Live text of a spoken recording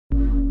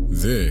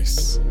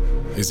This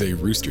is a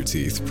Rooster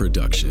Teeth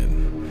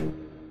production.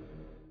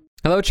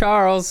 Hello,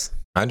 Charles.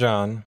 Hi,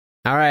 John.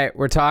 All right,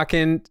 we're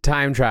talking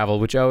time travel,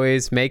 which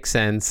always makes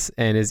sense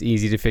and is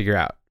easy to figure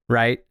out,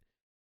 right?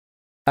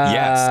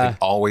 Yes, it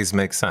always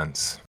makes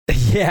sense.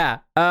 Yeah.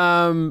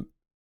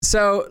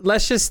 So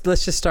let's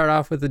just start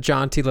off with a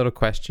jaunty little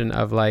question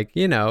of, like,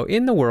 you know,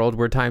 in the world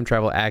where time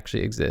travel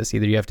actually exists,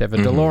 either you have to have a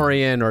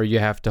DeLorean or you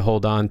have to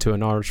hold on to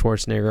an Arnold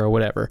Schwarzenegger or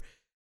whatever.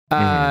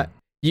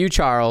 You,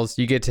 Charles,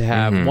 you get to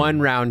have one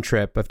round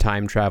trip of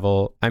time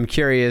travel. I'm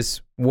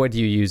curious, what do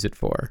you use it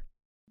for?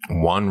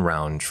 One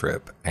round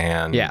trip,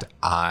 and yeah. Do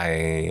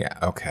I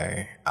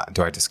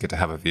just get to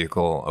have a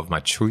vehicle of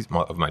my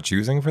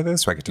choosing for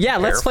this? So I get to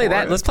let's play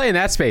that. It? Let's play in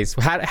that space.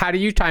 How do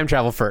you time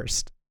travel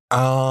first?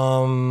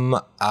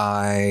 I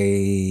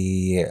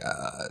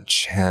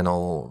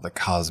channel the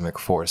cosmic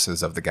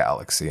forces of the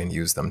galaxy and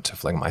use them to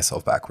fling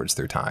myself backwards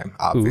through time.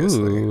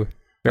 Obviously. Ooh,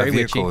 very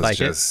witchy,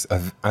 like it.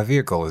 A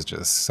vehicle is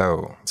just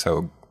so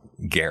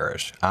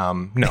garish.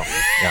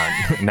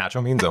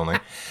 Natural means only.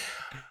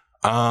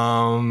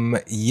 I'm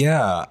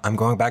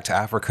going back to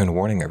Africa and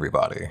warning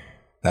everybody.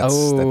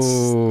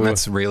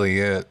 That's really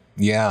it.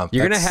 Yeah.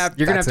 You're gonna have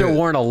to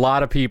warn a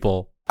lot of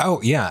people. Oh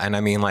yeah, and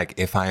I mean, like,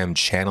 if I am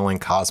channeling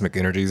cosmic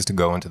energies to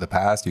go into the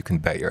past, you can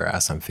bet your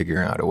ass I'm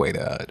figuring out a way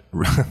to.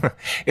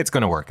 It's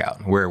gonna work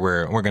out.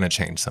 We're gonna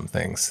change some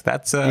things.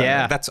 That's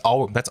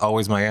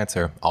always my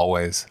answer.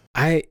 Always.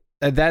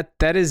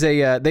 That is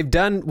a they've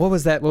done. What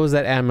was that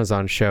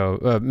Amazon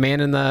show? Man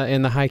in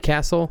the High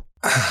Castle.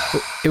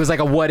 It was like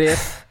a what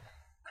if.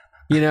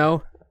 You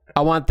know,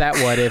 I want that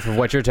what if of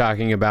what you're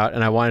talking about,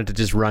 and I want it to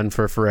just run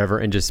for forever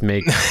and just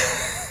make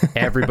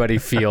everybody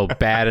feel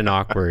bad and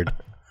awkward.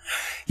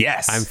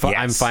 Yes,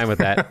 I'm fine with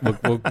that.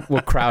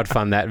 We'll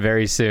crowdfund that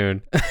very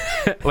soon.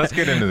 Let's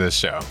get into this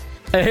show.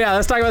 Yeah,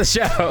 let's talk about the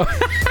show.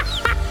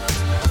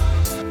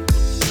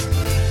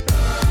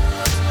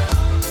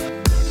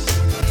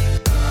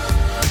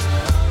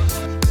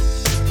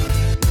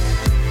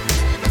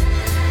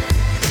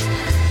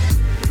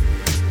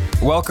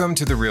 Welcome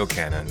to the Real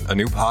Canon, a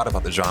new pod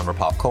about the genre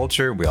pop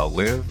culture we all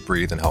live,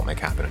 breathe, and help make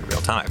happen in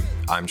real time.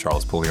 I'm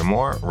Charles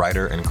Pouliot-Moore,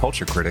 writer and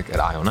culture critic at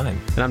IO9.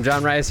 And I'm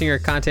John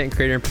Reisinger, content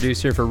creator and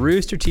producer for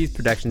Rooster Teeth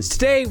Productions.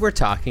 Today, we're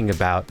talking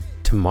about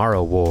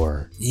Tomorrow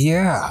War.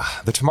 Yeah,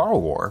 The Tomorrow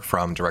War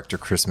from director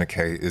Chris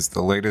McKay is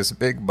the latest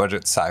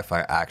big-budget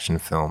sci-fi action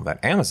film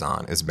that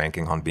Amazon is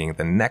banking on being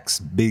the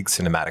next big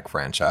cinematic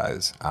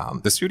franchise.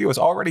 The studio has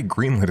already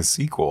greenlit a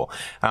sequel,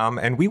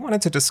 and we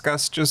wanted to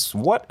discuss just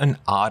what an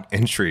odd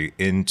entry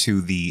into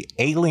the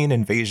alien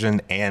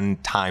invasion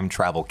and time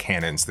travel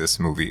canons this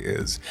movie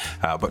is.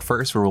 But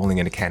first, we're rolling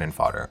into Cannon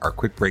Fodder, our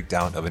quick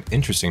breakdown of an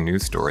interesting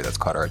news story that's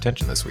caught our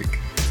attention this week.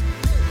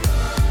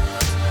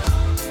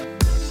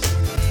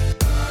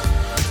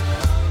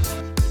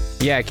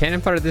 Yeah, Cannon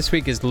Fodder this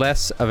week is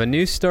less of a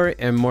news story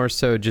and more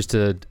so just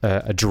a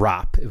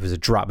drop. It was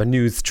a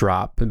news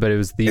drop, but it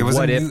was the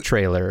What If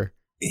trailer.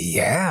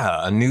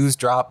 Yeah, a news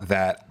drop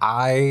that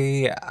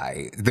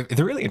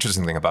the really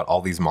interesting thing about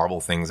all these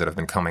Marvel things that have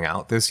been coming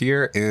out this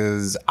year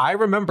is I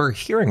remember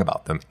hearing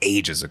about them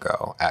ages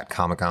ago at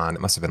Comic-Con.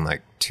 It must have been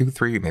like 2,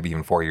 3, maybe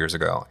even 4 years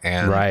ago.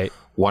 And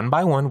one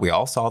by one, we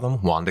all saw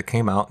them. Wanda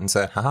came out and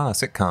said, haha,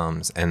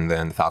 sitcoms. And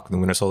then the Falcon and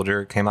the Winter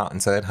Soldier came out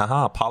and said,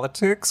 haha,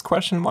 politics, ?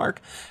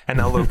 And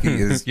now Loki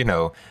is,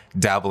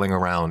 dabbling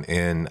around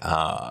in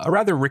a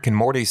rather Rick and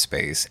Morty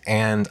space.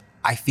 And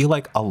I feel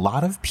like a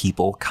lot of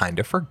people kind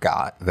of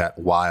forgot that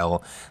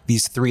while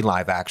these 3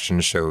 live action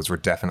shows were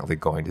definitely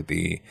going to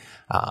be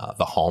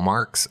the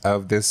hallmarks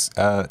of this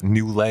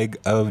new leg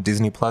of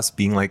Disney Plus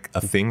being like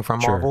a thing from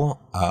Marvel,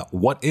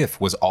 What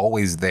If was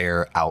always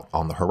there out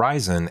on the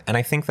horizon. And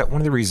I think that two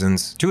of the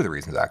reasons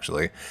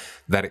actually,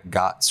 that it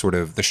got sort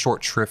of the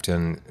short shrift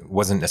and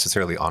wasn't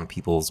necessarily on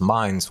people's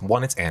minds.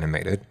 One, it's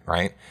animated,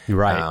 right?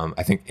 Right.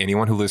 I think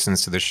anyone who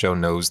listens to this show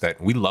knows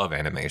that we love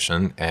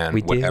animation, and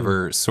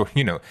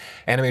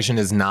animation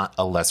is not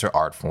a lesser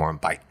art form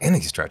by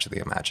any stretch of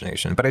the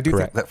imagination. But I do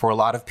think that for a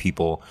lot of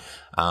people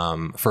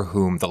for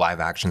whom the live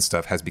action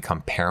stuff has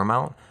become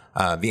paramount,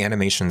 the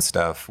animation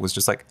stuff was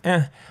just like,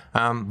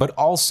 but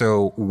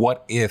also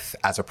What If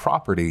as a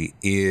property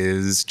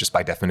is just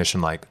by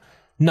definition like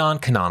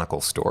non-canonical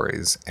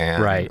stories.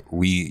 And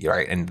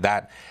and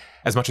that,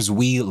 as much as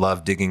we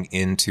love digging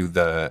into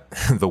the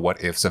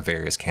what ifs of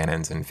various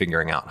canons and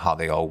figuring out how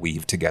they all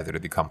weave together to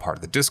become part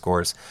of the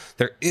discourse,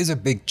 there is a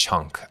big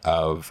chunk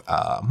of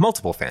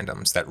multiple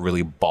fandoms that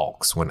really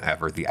balks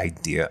whenever the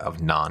idea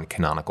of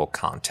non-canonical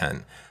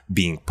content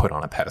being put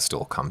on a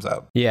pedestal comes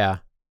up. Yeah,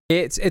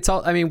 it's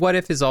all. I mean, What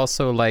If is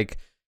also like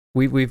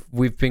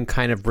we've been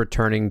kind of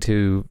returning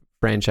to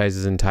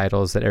franchises and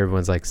titles that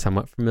everyone's like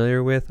somewhat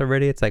familiar with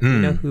already. It's like we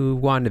know who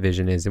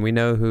WandaVision is, and we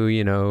know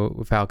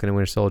who Falcon and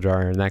Winter Soldier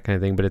are, and that kind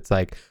of thing. But it's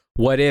like,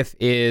 What If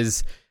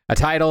is a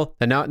title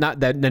that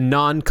the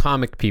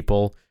non-comic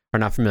people are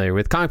not familiar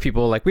with. Comic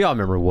people, like, we all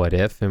remember What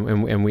If,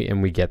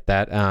 and we get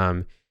that.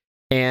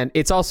 And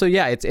it's also,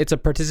 it's a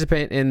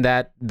participant in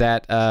that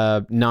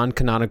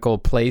non-canonical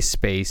play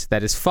space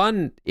that is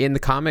fun in the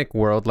comic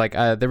world. Like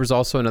there was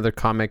also another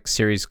comic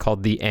series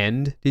called The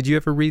End. Did you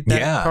ever read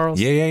that, Carl?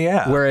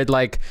 Yeah. Where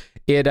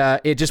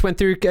it just went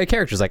through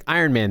characters like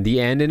Iron Man, The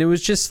End, and it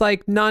was just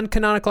like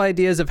non-canonical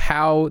ideas of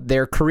how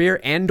their career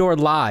and or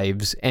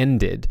lives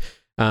ended.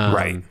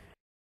 Right.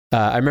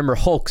 I remember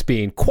Hulk's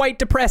being quite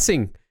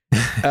depressing.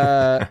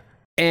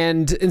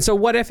 And so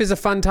What If is a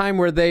fun time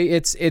where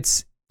it's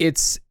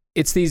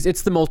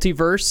the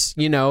multiverse,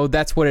 you know,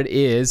 that's what it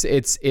is.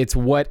 It's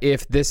what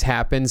if this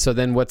happens, so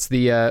then what's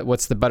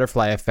the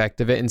butterfly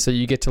effect of it? And so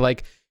you get to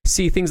like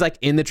see things like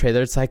in the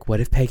trailer, it's like, what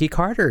if Peggy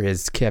Carter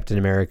is Captain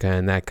America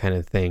and that kind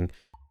of thing.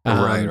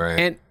 Right.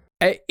 And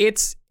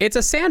it's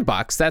a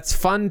sandbox that's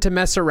fun to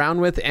mess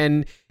around with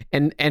and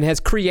has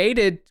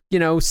created, you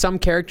know, some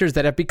characters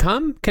that have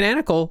become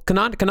canonical.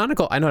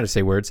 I know how to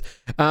say words.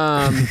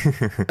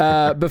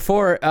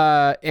 Before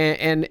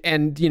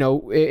and you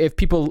know, if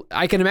people,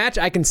 I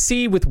can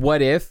see with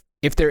What If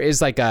there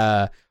is like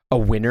a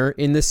winner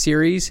in this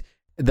series,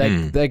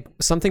 like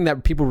something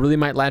that people really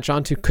might latch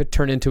onto could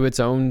turn into its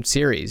own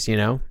series, you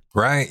know?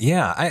 Right.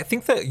 Yeah. I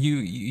think that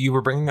you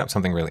were bringing up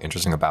something really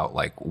interesting about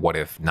like What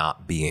If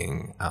not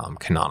being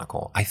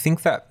canonical. I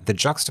think that the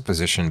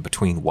juxtaposition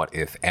between What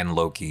If and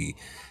Loki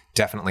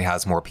definitely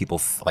has more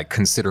people like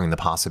considering the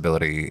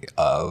possibility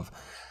of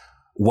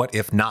What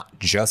If not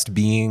just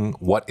being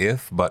What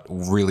If, but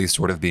really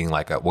sort of being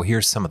like well,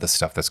 here's some of the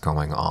stuff that's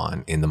going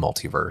on in the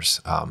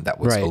multiverse that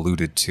was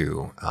alluded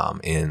to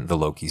in the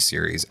Loki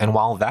series. And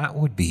while that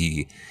would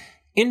be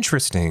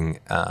interesting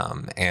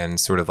and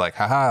sort of like,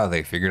 haha,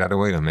 they figured out a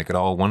way to make it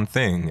all one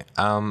thing.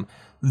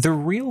 The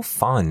real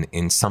fun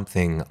in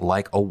something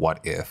like a What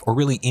If, or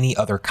really any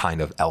other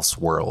kind of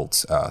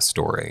Elseworlds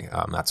story,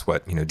 that's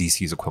what, you know,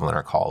 DC's equivalent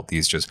are called,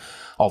 these just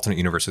alternate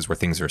universes where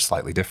things are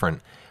slightly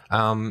different,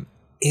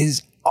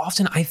 is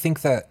often, I think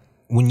that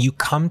when you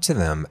come to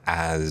them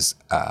as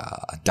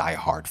a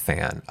diehard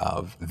fan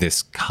of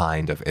this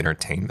kind of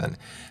entertainment,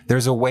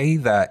 there's a way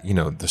that, you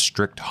know, the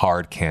strict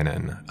hard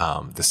canon,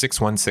 the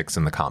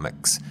 616 in the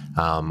comics,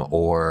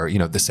 or, you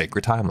know, the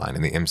sacred timeline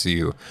in the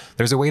MCU,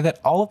 there's a way that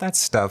all of that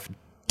stuff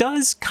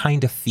does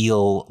kind of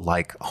feel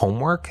like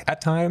homework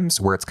at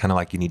times, where it's kind of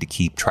like you need to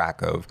keep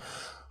track of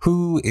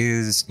who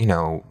is, you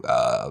know,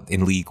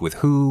 in league with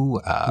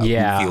who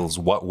feels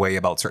what way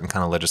about certain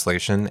kind of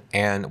legislation.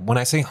 And when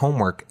I say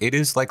homework, it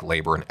is like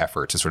labor and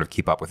effort to sort of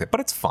keep up with it, but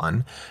it's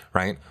fun,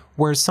 right?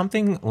 Whereas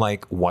something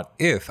like What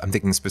If, I'm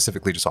thinking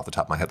specifically just off the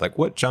top of my head, like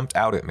what jumped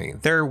out at me,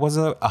 there was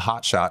a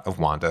hot shot of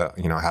Wanda,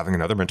 you know, having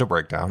another mental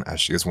breakdown, as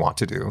she is wont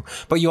to do.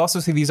 But you also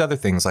see these other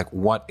things like,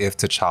 what if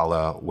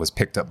T'Challa was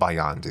picked up by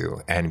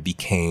Yondu and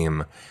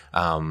became,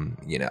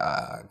 you know,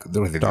 the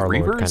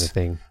Reavers kind of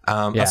thing.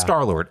 A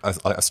Star-Lord,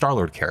 a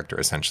Star-Lord character,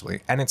 essentially.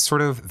 And it's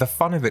sort of, the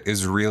fun of it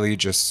is really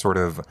just sort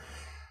of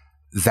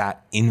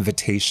that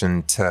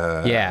invitation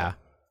to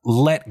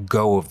let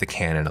go of the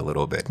canon a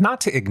little bit, not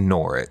to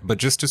ignore it, but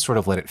just to sort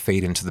of let it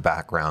fade into the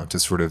background, to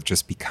sort of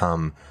just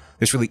become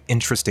this really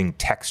interesting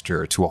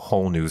texture to a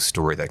whole new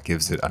story that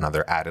gives it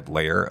another added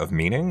layer of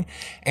meaning.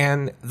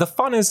 And the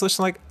fun is just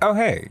like, oh,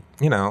 hey,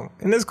 you know,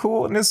 and this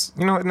cool, and this,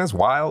 you know, and this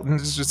wild, and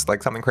it's just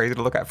like something crazy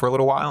to look at for a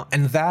little while.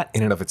 And that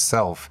in and of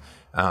itself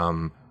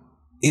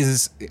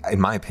is, in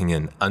my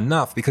opinion,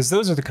 enough, because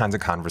those are the kinds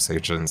of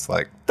conversations,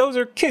 like, those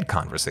are kid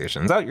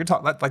conversations. Like,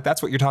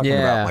 that's what you're talking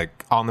about,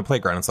 like, on the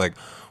playground. It's like,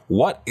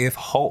 what if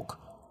Hulk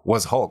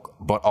was Hulk,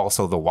 but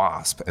also the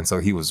Wasp, and so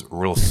he was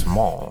real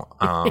small,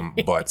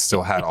 but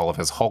still had all of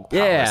his Hulk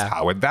powers? Yeah.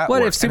 How would that work?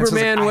 What if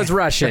Superman was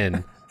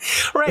Russian?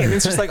 Right. And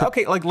it's just like,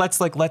 okay, like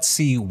let's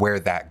see where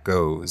that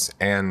goes.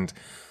 And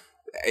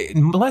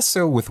less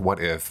so with What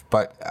If,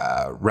 but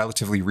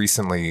relatively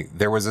recently,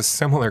 there was a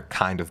similar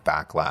kind of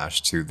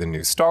backlash to the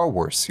new Star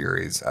Wars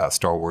series,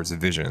 Star Wars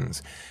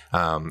Visions,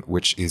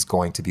 which is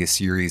going to be a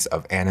series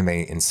of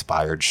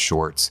anime-inspired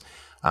shorts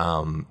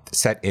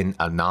set in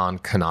a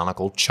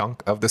non-canonical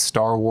chunk of the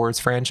Star Wars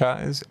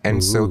franchise.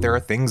 And so there are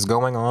things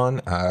going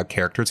on,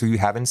 characters who you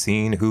haven't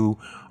seen who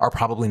are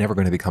probably never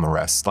going to become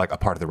a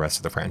part of the rest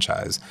of the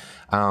franchise.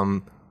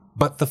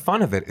 But the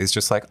fun of it is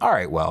just like, all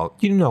right, well,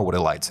 you know what a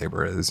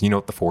lightsaber is. You know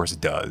what the Force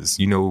does.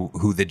 You know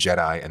who the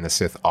Jedi and the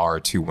Sith are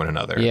to one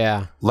another.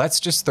 Yeah. Let's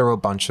just throw a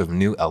bunch of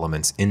new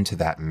elements into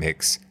that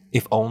mix,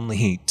 if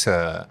only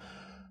to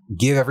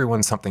give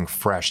everyone something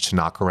fresh to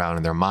knock around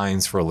in their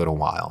minds for a little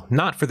while.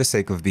 Not for the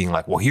sake of being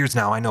like, well, here's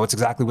now I know it's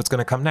exactly what's going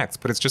to come next.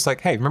 But it's just like,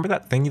 hey, remember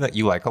that thing that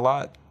you like a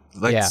lot?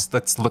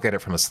 Let's look at it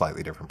from a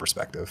slightly different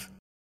perspective.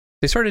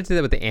 They started to do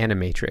that with the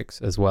Animatrix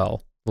as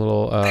well.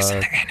 Listen,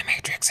 the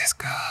Animatrix is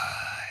good.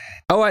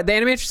 Oh, the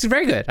Animatrix is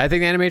very good. I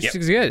think the Animatrix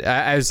is good.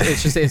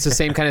 It's the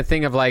same kind of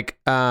thing of like,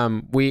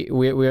 we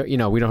you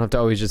know, we don't have to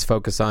always just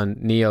focus on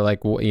Neo.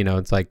 Like, you know,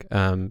 it's like,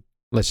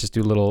 let's just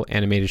do little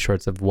animated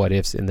shorts of what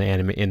ifs in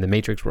the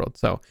Matrix world.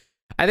 So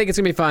I think it's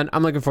gonna be fun.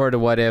 I'm looking forward to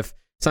What If.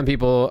 Some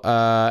people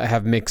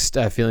have mixed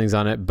feelings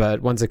on it,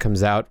 but once it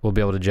comes out, we'll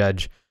be able to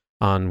judge.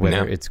 on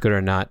whether it's good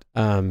or not.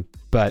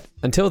 But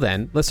until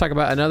then, let's talk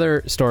about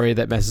another story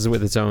that messes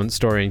with its own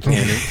story and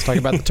canon. Let's talk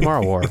about the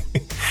Tomorrow War.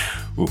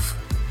 Oof.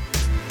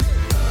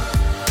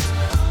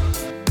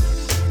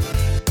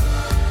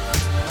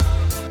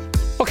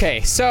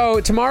 Okay, so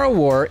Tomorrow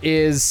War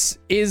is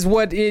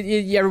what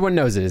everyone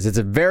knows it is. It's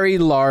a very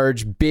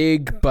large,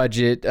 big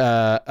budget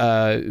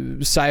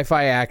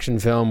sci-fi action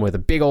film with a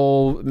big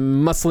old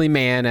muscly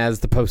man as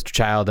the poster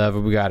child of it.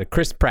 We got a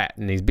Chris Pratt,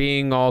 and he's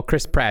being all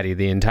Chris Pratty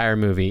the entire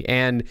movie.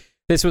 And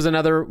this was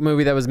another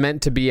movie that was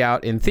meant to be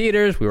out in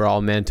theaters. We were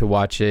all meant to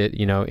watch it,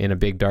 in a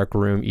big dark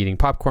room eating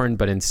popcorn,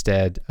 but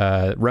instead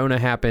Rona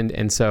happened.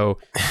 And so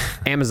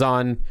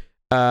Amazon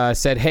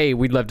said, hey,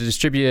 we'd love to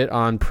distribute it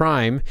on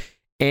Prime.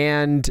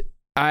 And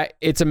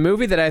it's a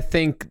movie that I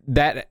think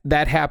that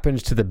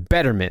happens to the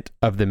betterment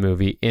of the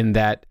movie, in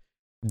that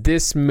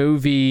this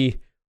movie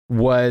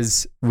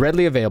was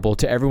readily available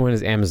to everyone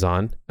as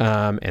Amazon.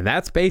 And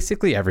that's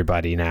basically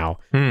everybody now.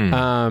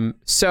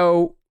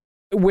 So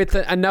with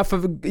enough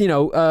of,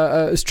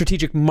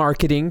 strategic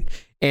marketing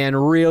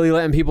and really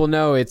letting people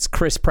know it's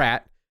Chris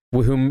Pratt,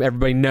 whom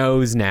everybody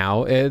knows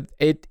now, it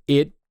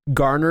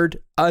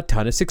garnered a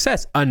ton of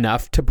success,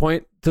 enough to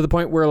the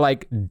point where,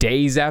 like,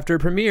 days after it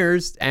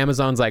premieres,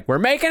 Amazon's like, we're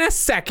making a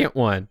second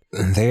one.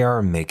 They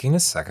are making a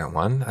second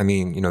one. I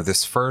mean,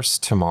 this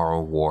first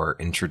Tomorrow War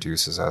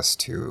introduces us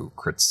to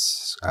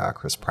Chris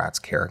Pratt's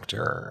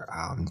character,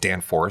 Dan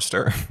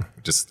Forrester.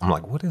 I'm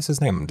like, what is his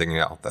name? I'm digging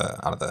it out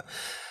of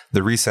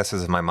the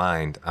recesses of my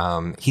mind.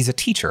 He's a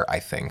teacher, I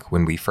think,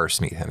 when we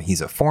first meet him. He's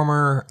a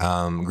former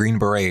Green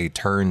Beret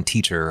turned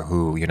teacher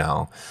who,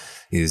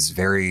 is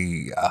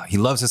very, he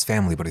loves his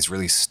family, but he's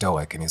really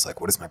stoic. And he's like,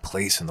 what is my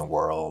place in the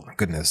world? My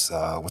goodness,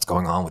 what's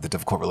going on with the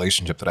difficult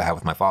relationship that I have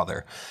with my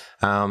father?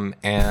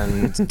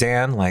 And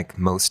Dan, like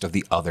most of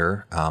the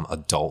other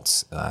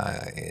adults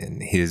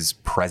in his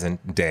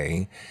present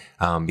day,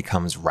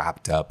 becomes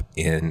wrapped up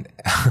in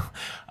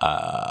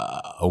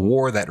a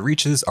war that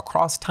reaches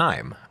across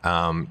time.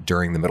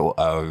 During the middle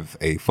of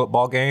a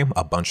football game,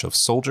 a bunch of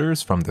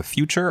soldiers from the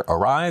future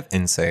arrive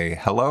and say,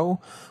 hello,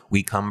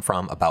 we come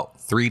from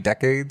about 3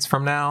 decades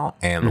from now,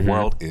 and the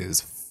world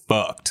is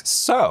fucked.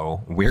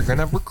 So we're going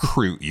to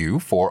recruit you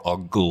for a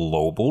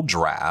global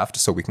draft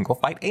so we can go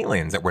fight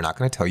aliens that we're not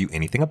going to tell you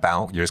anything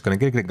about. You're just going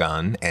to get a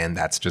gun, and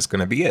that's just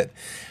going to be it.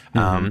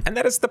 And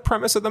that is the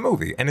premise of the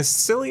movie. And as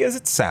silly as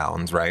it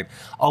sounds, right,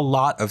 a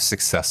lot of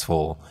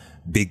successful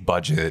big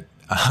budget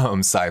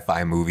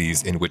sci-fi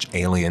movies in which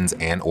aliens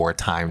and or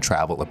time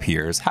travel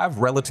appears have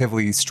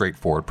relatively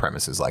straightforward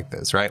premises like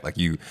this, right? Like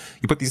you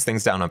put these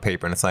things down on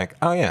paper and it's like,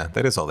 oh yeah,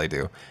 that is all they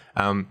do.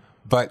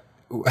 But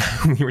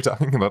we were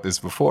talking about this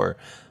before.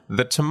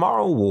 The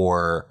Tomorrow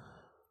War,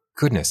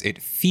 goodness,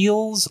 it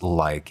feels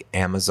like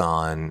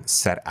Amazon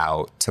set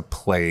out to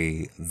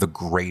play the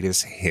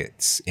greatest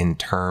hits in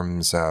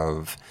terms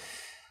of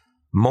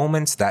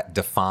moments that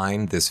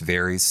define this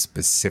very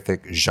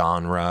specific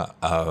genre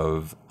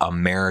of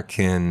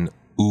American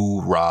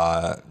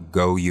oorah,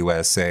 go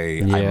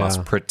USA. I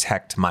must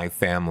protect my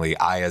family.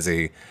 I as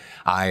a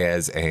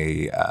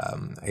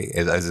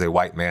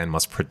white man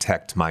must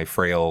protect my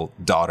frail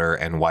daughter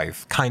and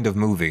wife kind of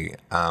movie.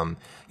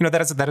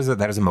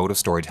 That is a mode of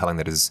storytelling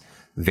that is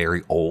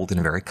very old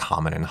and very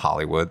common in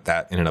Hollywood.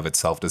 That in and of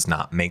itself does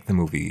not make the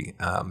movie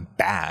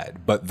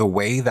bad, but the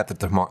way that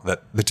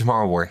the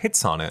Tomorrow War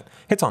hits on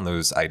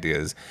those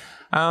ideas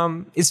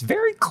is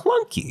very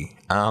clunky,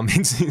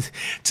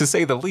 to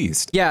say the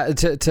least. Yeah,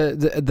 to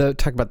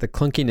talk about the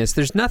clunkiness.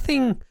 There's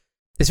nothing.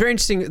 It's very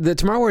interesting. The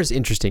Tomorrow War is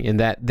interesting in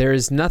that there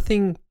is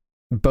nothing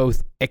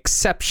both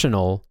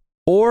exceptional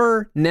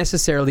or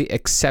necessarily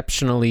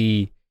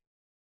exceptionally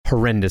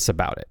horrendous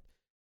about it.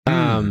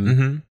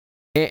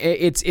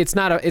 It's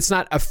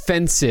not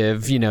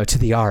offensive, to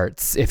the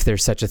arts, if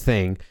there's such a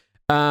thing.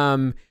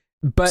 But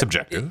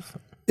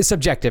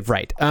subjective,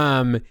 right?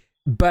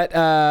 But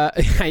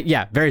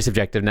yeah, very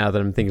subjective. Now that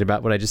I'm thinking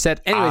about what I just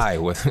said.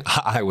 Anyways,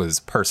 I was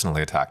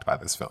personally attacked by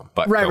this film.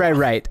 But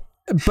right.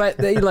 But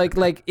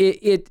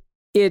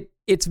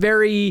it's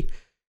very.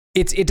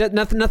 It does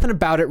nothing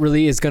about it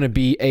really is going to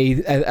be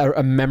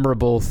a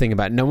memorable thing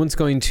about it. No one's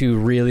going to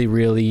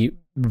really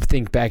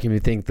think back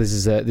and think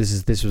this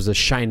was a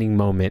shining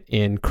moment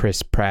in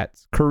Chris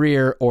Pratt's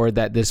career, or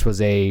that this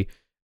was a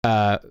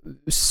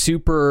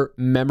super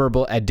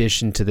memorable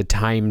addition to the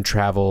time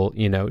travel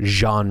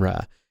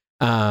genre,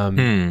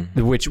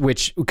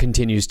 which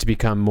continues to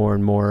become more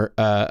and more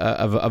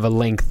of a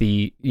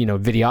lengthy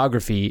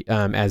videography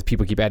as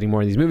people keep adding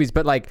more of these movies.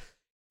 But like,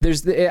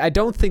 I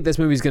don't think this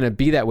movie is going to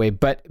be that way,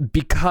 but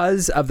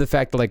because of the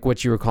fact that, like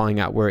what you were calling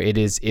out, where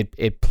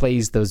it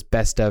plays those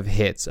best of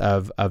hits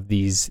of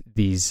these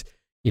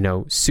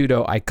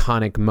pseudo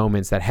iconic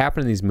moments that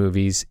happen in these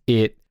movies,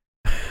 it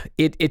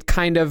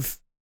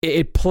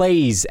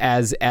plays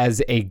as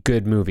a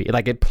good movie.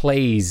 Like, it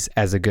plays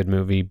as a good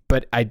movie,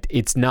 but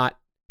it's not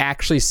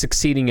actually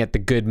succeeding at the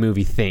good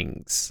movie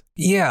things.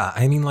 Yeah,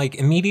 I mean, like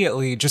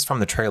immediately just from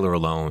the trailer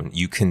alone,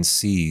 you can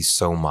see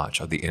so much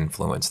of the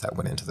influence that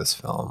went into this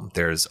film.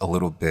 There's a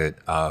little bit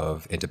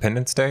of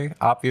Independence Day,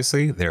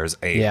 obviously. There's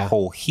a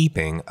whole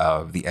heaping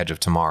of The Edge of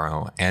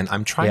Tomorrow. And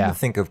I'm trying to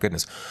think of,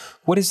 goodness,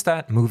 what is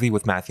that movie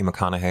with Matthew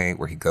McConaughey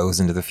where he goes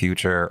into the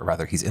future, or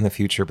rather he's in the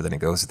future, but then he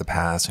goes to the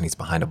past and he's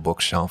behind a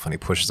bookshelf and he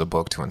pushes a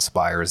book to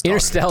inspire his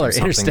daughter.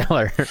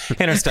 Interstellar.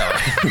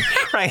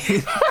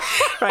 Right.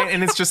 Right.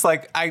 And it's just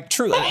like,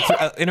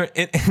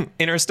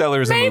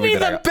 Interstellar is a movie maybe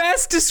that the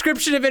best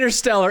description of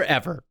Interstellar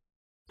ever.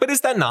 But is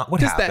that not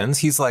what happens?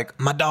 He's like,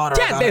 my daughter.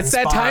 Yeah, it's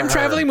that time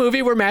traveling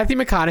movie where Matthew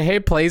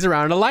McConaughey plays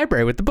around in a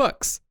library with the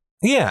books.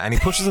 Yeah, and he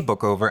pushes a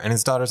book over, and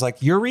his daughter's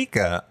like,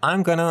 Eureka!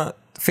 I'm gonna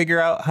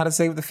figure out how to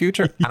save the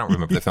future. I don't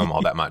remember the film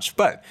all that much,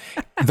 but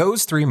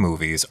those three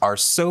movies are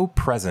so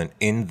present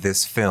in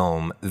this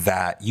film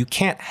that you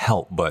can't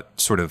help but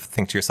sort of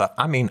think to yourself,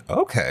 I mean,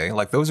 okay,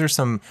 like those are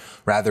some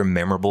rather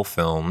memorable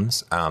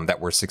films that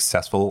were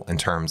successful in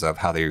terms of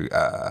how they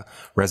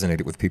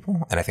resonated with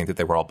people, and I think that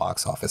they were all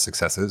box office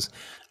successes.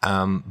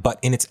 But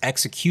in its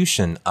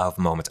execution of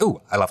moments,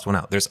 I left one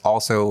out. There's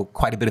also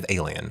quite a bit of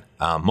Alien,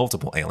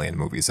 multiple Alien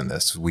movies in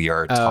this. We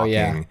are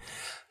talking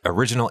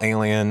original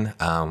Alien.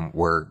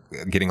 We're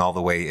getting all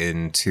the way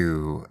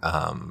into,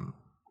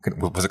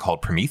 what was it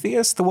called?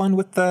 Prometheus, the one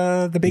with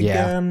the big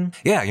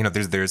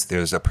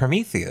there's a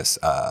Prometheus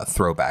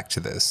throwback to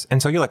this.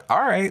 And so you're like,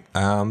 all right,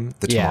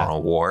 the Tomorrow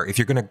War. If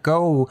you're gonna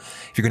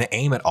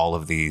aim at all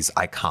of these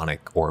iconic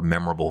or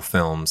memorable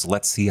films,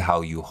 let's see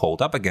how you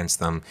hold up against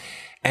them.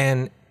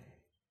 And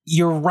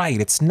you're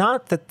right. It's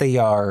not that they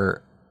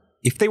are,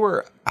 if they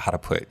were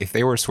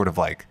sort of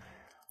like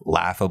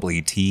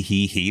laughably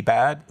tee-hee-hee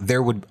bad,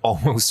 there would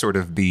almost sort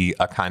of be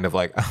a kind of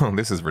like, oh,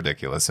 this is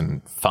ridiculous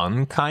and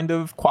fun kind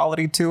of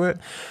quality to it.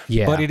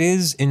 Yeah. But it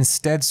is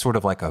instead sort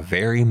of like a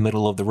very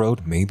middle of the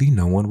road. Maybe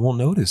no one will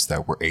notice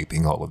that we're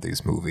aping all of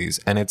these movies.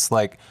 And it's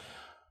like,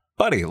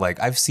 buddy, like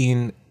I've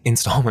seen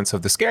installments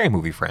of the Scary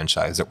Movie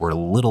franchise that were a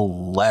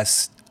little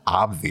less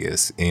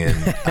obvious in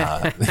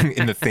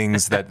in the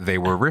things that they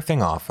were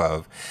riffing off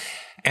of.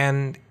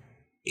 And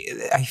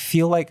I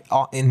feel like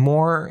in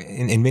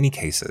many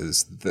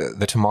cases,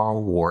 the Tomorrow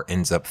War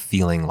ends up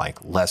feeling like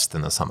less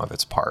than the sum of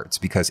its parts,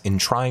 because in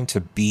trying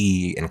to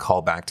be and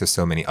call back to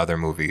so many other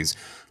movies,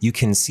 you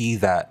can see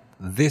that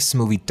this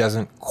movie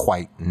doesn't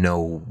quite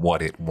know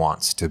what it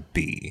wants to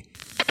be.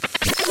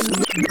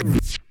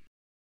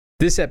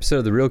 This episode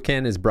of The Real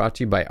Canon is brought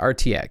to you by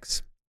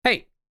RTX.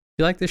 Hey,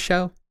 you like this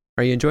show?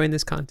 Are you enjoying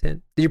this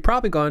content? Then you're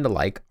probably going to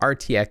like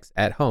RTX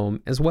at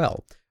Home as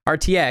well.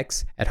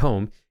 RTX at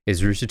Home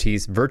is Rooster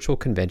Teeth's virtual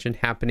convention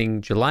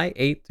happening July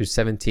 8th through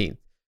 17th.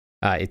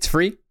 It's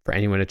free for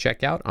anyone to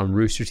check out on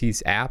Rooster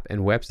Teeth's app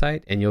and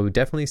website, and you'll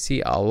definitely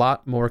see a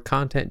lot more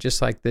content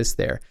just like this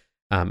there.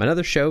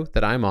 Another show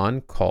that I'm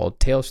on called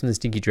Tales from the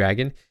Stinky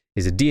Dragon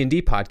is a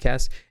D&D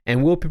podcast,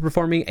 and we'll be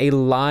performing a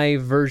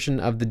live version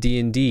of the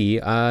D&D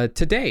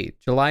today,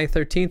 July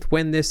 13th,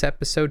 when this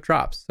episode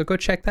drops. So go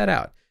check that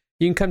out.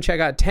 You can come check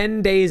out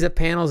 10 days of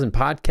panels and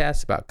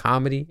podcasts about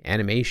comedy,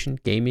 animation,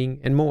 gaming,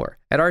 and more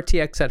at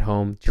RTX at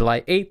Home, July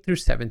 8th through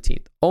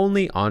 17th,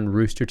 only on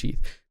Rooster Teeth.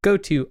 Go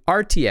to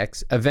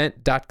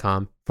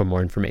rtxevent.com for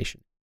more information.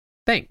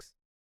 Thanks.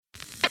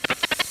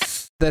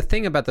 The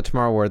thing about the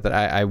Tomorrow War that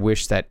I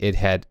wish that it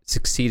had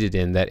succeeded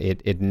in, that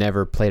it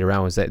never played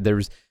around, was that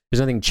there's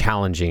nothing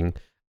challenging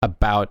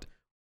about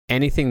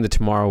anything the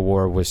Tomorrow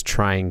War was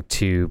trying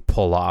to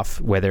pull off,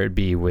 whether it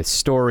be with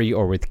story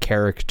or with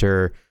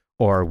character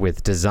or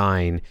with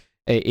design.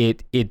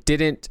 It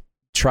didn't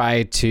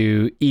try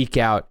to eke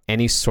out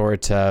any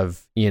sort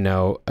of,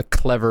 a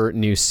clever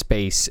new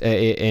space.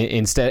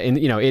 Instead, I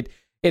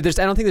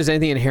don't think there's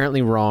anything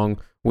inherently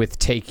wrong with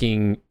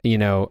taking,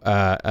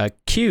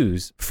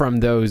 cues from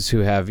those who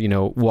have,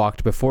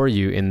 walked before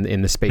you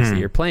in the space that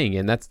you're playing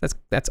in. That's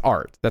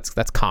art.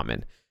 That's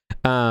common.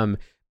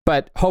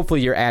 But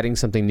hopefully you're adding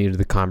something new to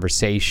the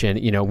conversation.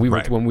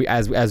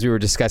 As we were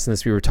discussing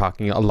this, we were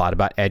talking a lot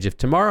about Edge of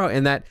Tomorrow,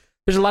 and that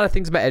there's a lot of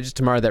things about Edge of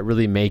Tomorrow that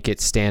really make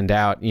it stand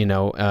out,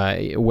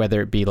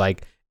 whether it be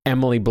like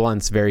Emily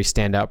Blunt's very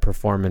standout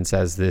performance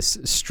as this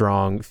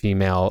strong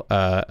female,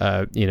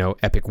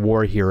 epic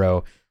war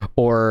hero,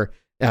 or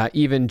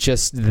even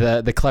just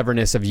the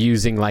cleverness of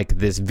using like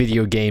this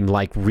video game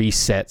like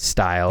reset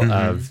style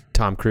of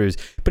Tom Cruise.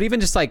 But even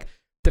just like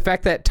the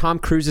fact that Tom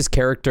Cruise's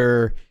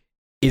character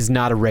is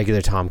not a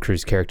regular Tom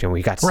Cruise character, and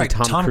we got to see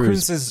Tom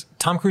Cruise.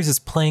 Tom Cruise is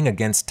playing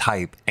against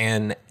type,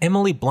 and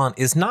Emily Blunt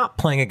is not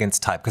playing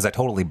against type, because I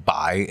totally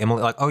buy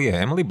Emily. Like, oh yeah,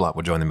 Emily Blunt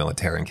would join the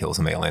military and kill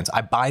some aliens. I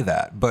buy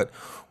that, but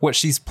what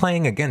she's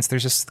playing against,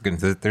 there's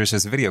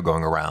this video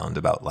going around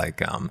about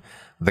like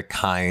the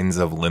kinds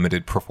of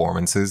limited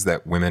performances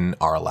that women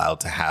are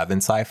allowed to have in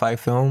sci-fi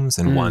films,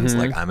 and one's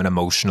like, I'm an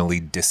emotionally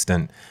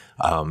distant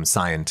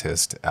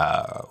scientist,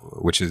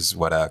 which is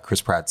what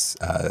Chris Pratt's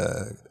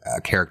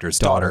character's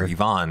daughter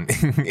Yvonne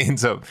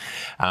ends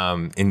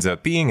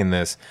up being in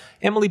this.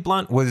 Emily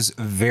Blunt was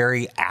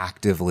very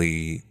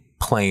actively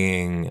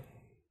playing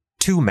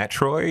to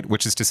Metroid,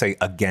 which is to say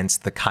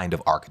against the kind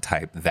of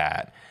archetype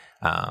that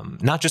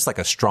not just like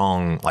a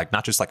strong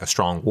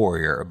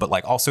warrior, but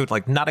like also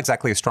like not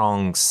exactly a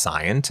strong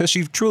scientist.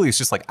 She truly is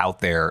just like out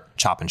there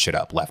chopping shit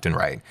up left and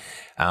right.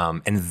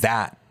 And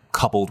that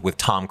coupled with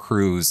Tom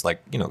Cruise,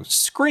 like, you know,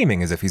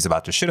 screaming as if he's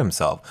about to shit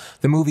himself.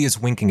 The movie is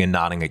winking and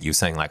nodding at you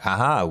saying like,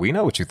 haha, we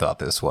know what you thought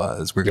this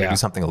was. We're going to do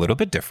something a little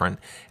bit different.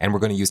 And we're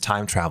going to use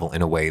time travel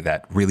in a way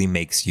that really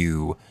makes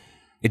you,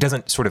 it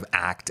doesn't sort of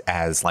act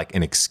as like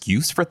an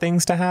excuse for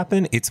things to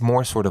happen. It's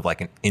more sort of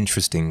like an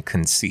interesting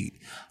conceit.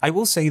 I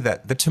will say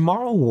that the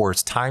Tomorrow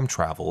War's time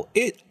travel,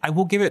 I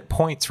will give it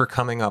points for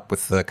coming up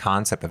with the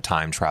concept of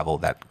time travel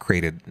that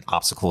created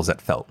obstacles that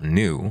felt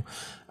new.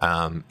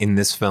 In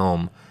this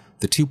film,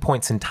 the 2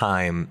 points in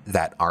time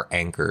that are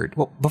anchored,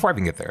 well, before I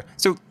even get there.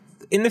 So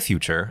in the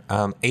future,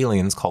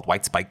 aliens called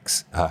white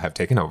spikes have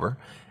taken over,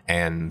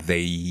 and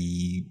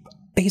they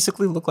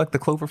basically look like the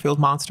Cloverfield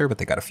monster, but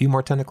they got a few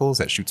more tentacles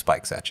that shoot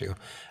spikes at you.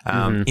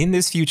 In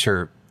this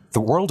future,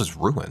 the world is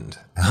ruined.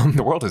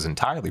 The world is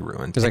entirely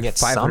ruined. There's like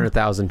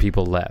 500,000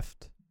 people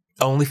left.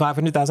 Only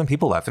 500,000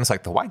 people left. And it's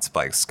like the white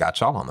spikes got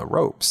y'all on the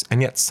ropes.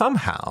 And yet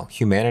somehow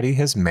humanity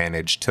has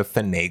managed to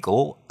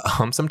finagle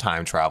some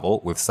time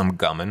travel with some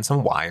gum and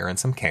some wire and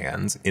some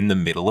cans in the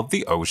middle of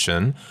the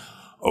ocean.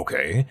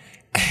 Okay.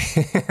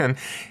 And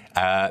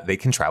they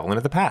can travel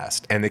into the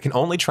past. And they can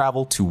only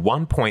travel to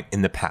one point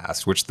in the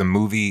past, which the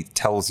movie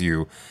tells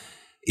you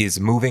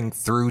is moving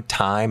through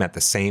time at the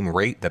same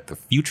rate that the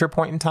future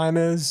point in time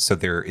is. So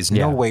there is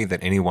no way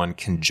that anyone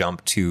can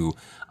jump to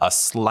a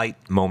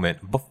slight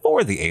moment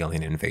before the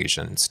alien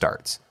invasion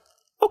starts.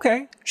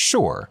 Okay,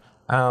 sure.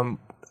 One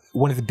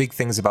of the big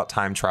things about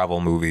time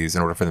travel movies,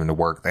 in order for them to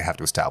work, they have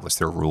to establish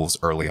their rules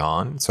early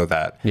on so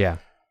that,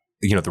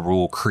 you know, the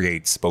rule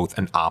creates both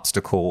an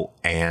obstacle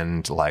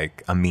and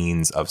like a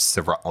means of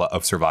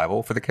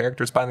survival for the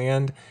characters by the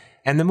end.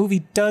 And the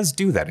movie does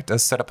do that. It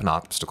does set up an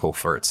obstacle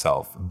for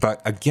itself.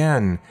 But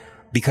again,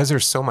 because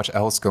there's so much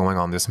else going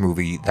on in this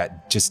movie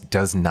that just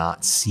does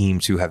not seem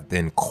to have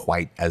been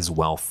quite as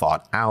well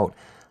thought out,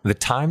 the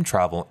time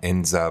travel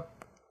ends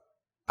up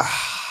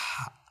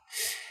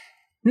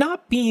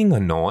not being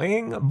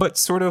annoying, but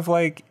sort of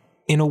like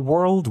in a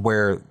world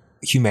where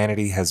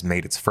humanity has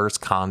made its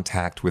first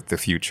contact with the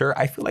future,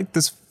 I feel like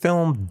this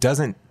film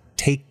doesn't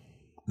take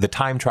the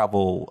time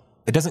travel,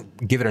 it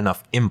doesn't give it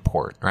enough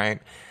import, right?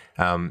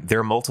 There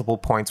are multiple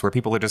points where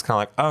people are just kind of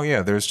like, oh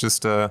yeah, there's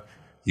just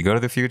you go to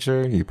the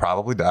future, you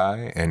probably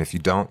die, and if you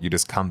don't, you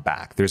just come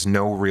back. There's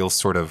no real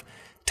sort of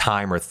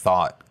time or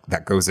thought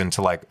that goes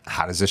into like,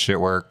 how does this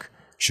shit work?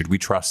 Should we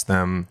trust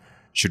them?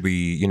 Should we,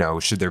 you know,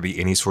 should there be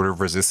any sort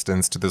of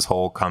resistance to this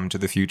whole come to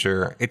the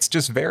future? It's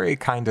just very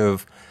kind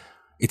of,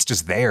 it's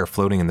just there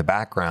floating in the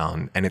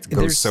background, and it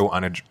goes so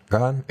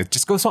unaddressed. It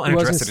just goes so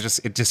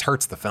unaddressed. It just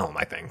hurts the film,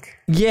 I think.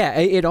 Yeah,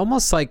 it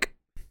almost like,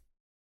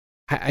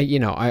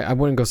 I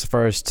wouldn't go so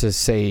far as to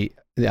say,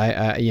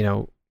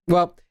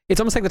 well, it's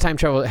almost like the time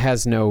travel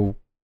has no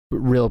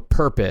real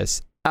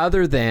purpose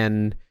other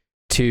than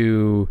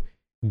to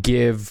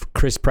give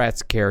Chris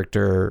Pratt's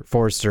character,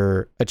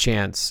 Forrester, a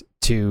chance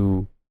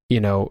to,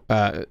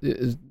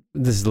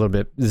 this is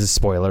a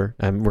spoiler,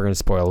 and we're going to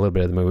spoil a little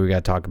bit of the movie. We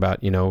got to talk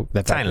about, the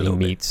fact that he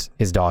meets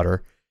his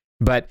daughter.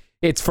 But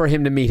it's for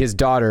him to meet his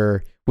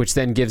daughter, which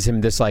then gives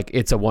him this, like,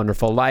 It's a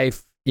Wonderful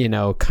Life,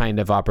 kind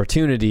of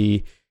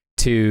opportunity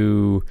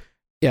to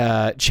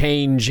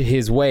change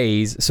his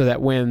ways so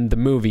that when the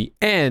movie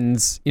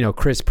ends,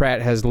 Chris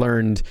Pratt has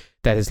learned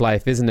that his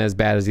life isn't as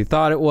bad as he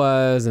thought it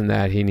was, and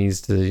that he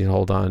needs to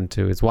hold on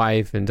to his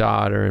wife and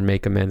daughter and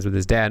make amends with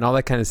his dad and all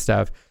that kind of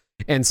stuff.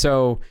 And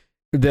so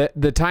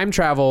the time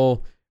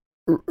travel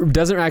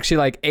doesn't actually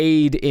like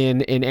aid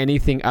in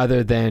anything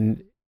other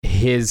than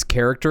his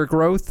character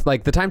growth.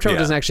 Like the time travel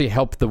doesn't actually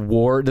help the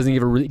war. It doesn't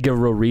give a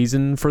real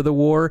reason for the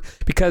war,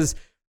 because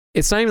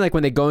it's not even like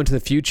when they go into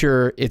the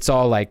future, it's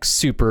all like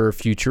super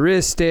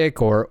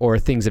futuristic or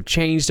things have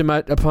changed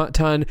a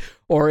ton,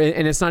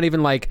 and it's not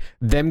even like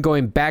them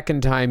going back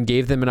in time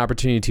gave them an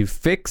opportunity to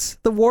fix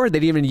the war. They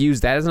didn't even use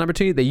that as an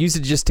opportunity. They used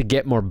it just to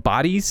get more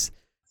bodies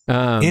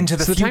into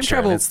the future. Time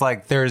travel, it's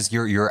like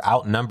you're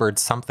outnumbered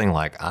something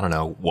like, I don't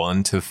know,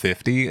 1 to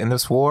 50 in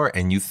this war,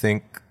 and you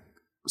think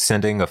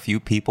sending a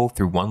few people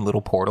through one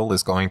little portal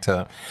is going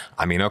to,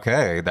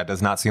 okay, that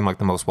does not seem like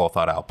the most well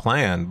thought out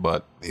plan,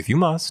 but if you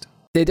must.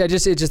 It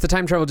just the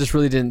time travel just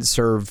really didn't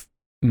serve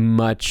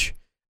much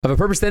of a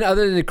purpose then,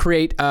 other than to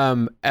create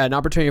an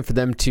opportunity for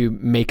them to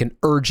make an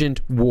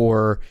urgent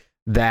war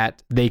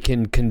that they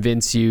can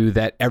convince you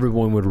that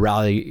everyone would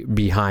rally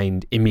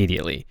behind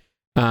immediately.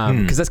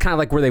 Because that's kind of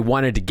like where they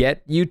wanted to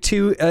get you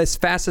to as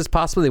fast as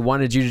possible. They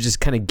wanted you to just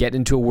kind of get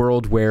into a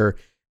world where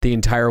the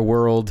entire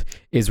world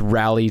is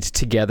rallied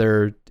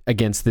together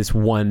against this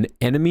one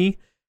enemy,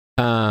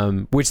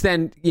 which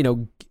then,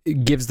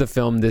 gives the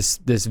film this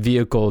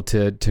vehicle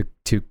to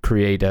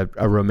create a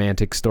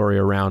romantic story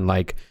around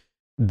like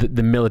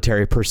the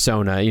military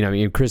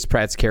persona. Chris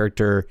Pratt's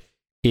character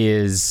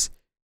is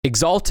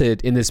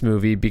exalted in this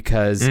movie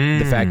because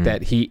the fact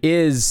that he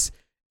is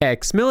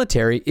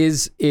ex-military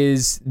is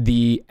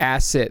the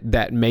asset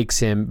that makes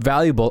him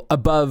valuable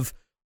above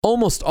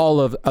almost all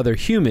of other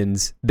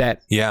humans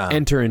that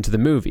enter into the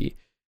movie.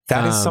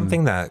 That is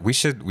something that we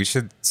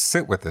should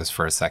sit with this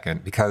for a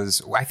second,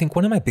 because I think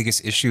one of my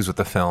biggest issues with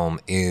the film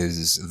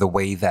is the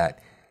way that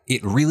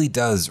it really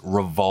does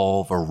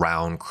revolve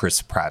around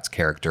Chris Pratt's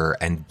character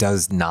and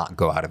does not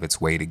go out of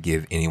its way to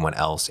give anyone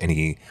else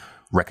any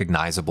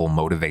recognizable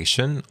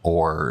motivation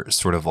or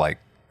sort of like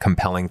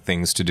compelling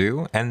things to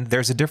do. And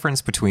there's a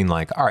difference between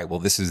like, all right, well,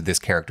 this is this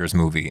character's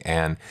movie,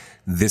 and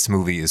this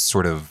movie is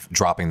sort of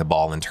dropping the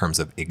ball in terms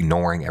of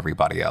ignoring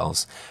everybody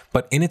else.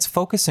 But in its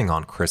focusing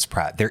on Chris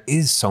Pratt, there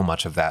is so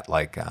much of that,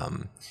 like,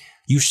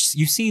 you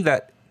see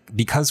that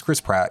because Chris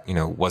Pratt,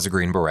 was a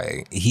Green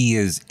Beret, he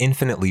is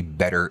infinitely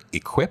better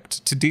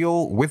equipped to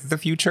deal with the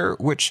future,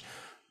 which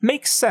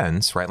makes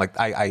sense, right? Like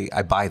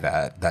I buy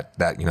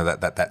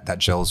that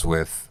gels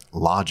with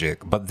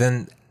logic. But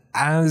then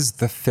as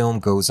the film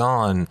goes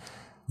on,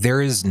 there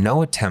is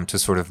no attempt to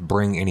sort of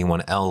bring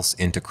anyone else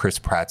into Chris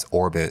Pratt's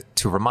orbit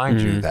to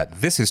remind you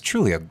that this is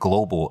truly a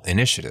global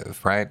initiative,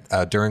 right?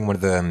 During one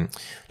of the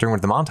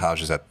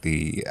montages at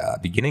the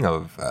beginning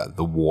of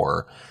the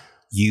war,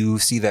 you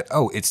see that,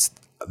 it's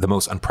the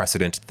most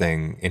unprecedented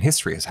thing in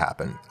history has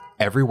happened.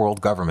 Every world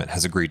government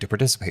has agreed to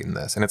participate in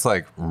this. And it's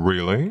like,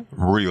 really?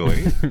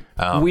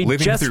 We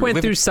just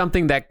went through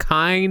something that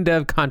kind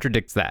of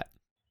contradicts that.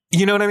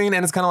 You know what I mean?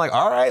 And it's kind of like,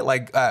 all right,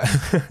 like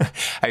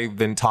I've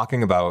been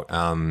talking about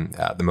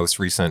the most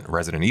recent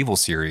Resident Evil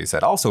series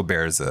that also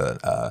bears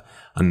a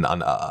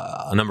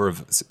number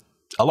of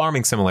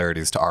alarming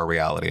similarities to our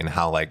reality, and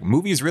how like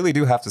movies really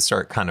do have to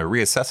start kind of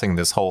reassessing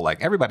this whole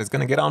like everybody's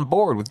going to get on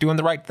board with doing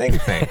the right thing.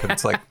 And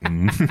it's like,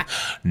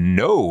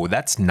 no,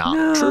 that's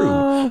not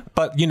true.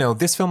 But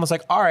this film was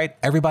like, all right,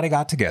 everybody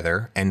got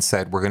together and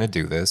said we're going to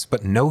do this,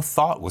 but no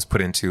thought was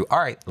put into, all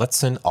right, let's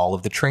send all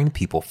of the trained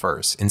people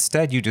first.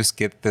 Instead, you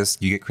get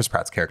Chris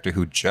Pratt's character,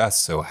 who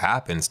just so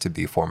happens to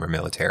be former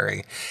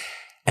military.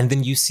 And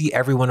then you see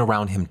everyone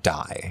around him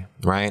die,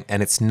 right?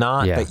 And it's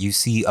not that you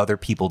see other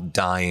people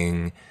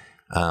dying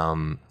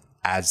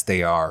as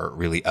they are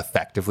really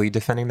effectively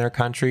defending their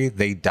country.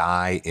 They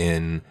die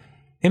in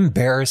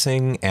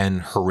embarrassing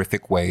and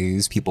horrific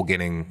ways. People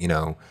getting,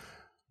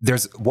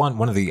 there's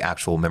one of the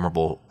actual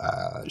memorable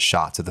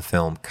shots of the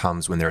film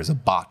comes when there's a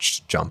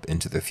botched jump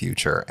into the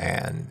future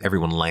and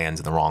everyone lands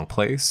in the wrong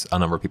place. A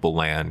number of people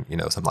land,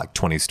 something like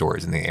 20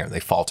 stories in the air, and they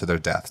fall to their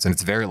deaths. And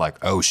it's very like,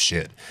 oh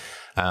shit.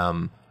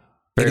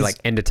 Very like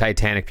end of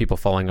Titanic, people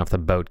falling off the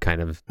boat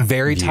kind of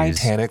very views.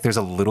 Titanic. There's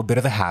a little bit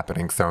of The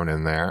Happening thrown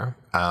in there.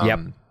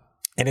 And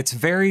it's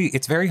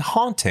very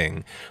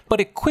haunting, but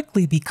it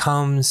quickly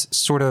becomes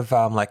sort of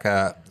like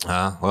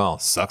well,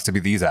 sucks to be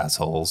these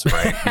assholes,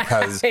 right?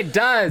 Because it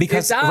does.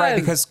 Right,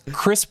 because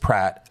Chris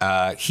Pratt,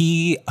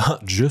 he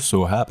just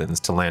so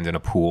happens to land in a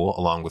pool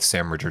along with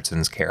Sam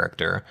Richardson's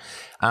character.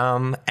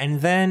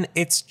 And then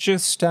it's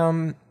just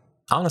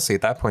honestly,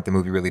 at that point, the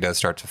movie really does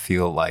start to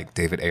feel like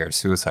David Ayer's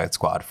Suicide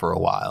Squad for a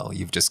while.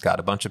 You've just got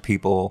a bunch of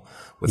people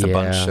with a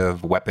bunch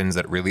of weapons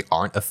that really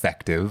aren't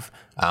effective,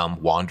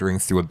 wandering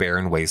through a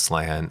barren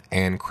wasteland.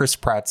 And Chris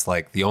Pratt's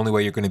like, the only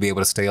way you're going to be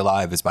able to stay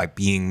alive is by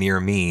being near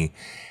me.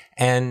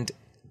 And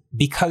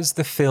because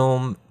the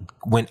film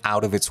went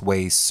out of its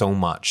way so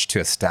much to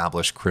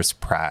establish Chris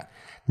Pratt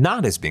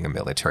not as being a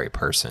military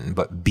person,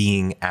 but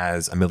being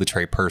as a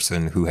military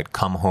person who had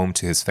come home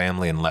to his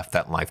family and left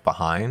that life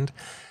behind,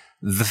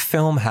 the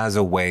film has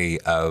a way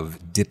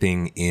of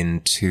dipping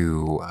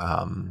into,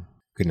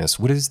 goodness,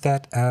 what is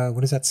that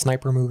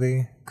sniper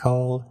movie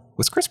called?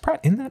 Was Chris Pratt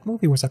in that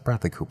movie, or was that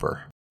Bradley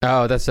Cooper?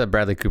 Oh, that's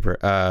Bradley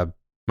Cooper.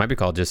 Might be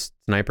called just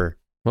Sniper.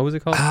 What was it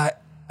called?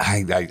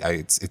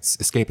 It's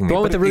escaping me. The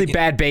one with the really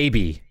bad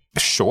baby.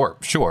 Sure.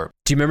 Do you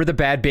remember the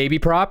bad baby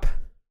prop?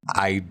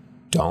 I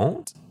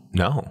don't.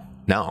 No.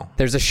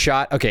 There's a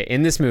shot,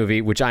 in this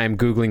movie, which I am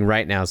Googling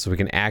right now so we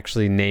can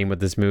actually name what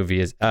this movie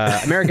is.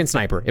 American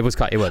Sniper. It was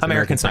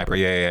American Sniper.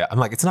 Yeah. I'm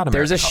like, it's not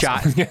American.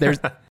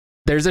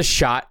 There's a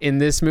shot in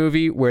this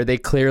movie where they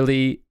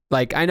clearly,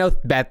 like, I know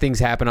bad things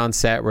happen on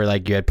set where,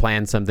 like, you had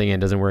planned something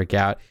and it doesn't work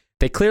out.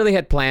 They clearly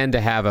had planned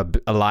to have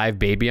a live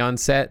baby on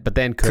set, but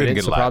then couldn't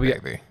get a live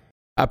baby.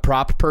 A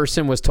prop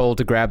person was told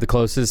to grab the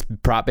closest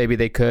prop baby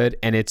they could,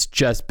 and it's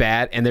just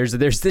bad. And there's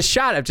this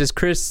shot of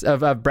just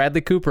of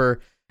Bradley Cooper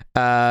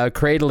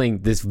cradling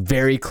this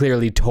very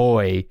clearly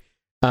toy,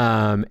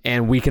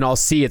 and we can all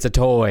see it's a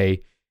toy.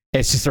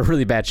 It's just a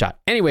really bad shot.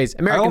 Anyways,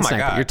 American Sniper,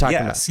 God. You're talking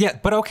about. Yeah,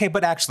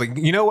 but actually,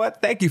 you know what?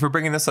 Thank you for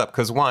bringing this up,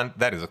 because one,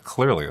 that is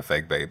clearly a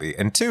fake baby,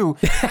 and two,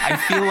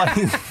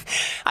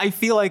 I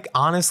feel like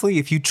honestly,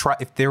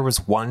 if there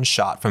was one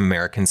shot from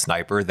American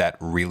Sniper that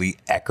really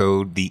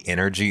echoed the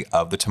energy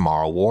of the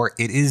Tomorrow War,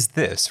 it is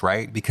this,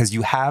 right? Because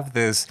you have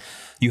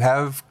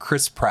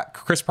Chris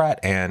Pratt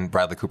and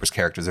Bradley Cooper's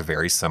characters are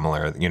very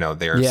similar.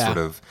 They're sort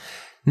of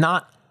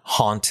not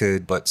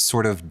haunted but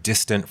sort of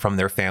distant from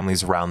their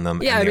families around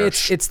them. Yeah, I mean,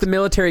 it's the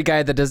military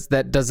guy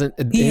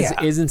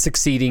isn't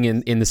succeeding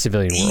in the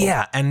civilian world.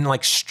 Yeah, and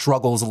like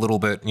struggles a little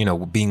bit,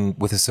 being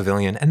with a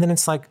civilian. And then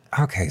it's like,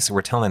 okay, so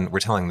we're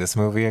telling this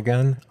movie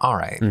again. All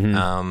right.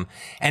 Mm-hmm.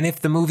 And if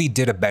the movie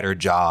did a better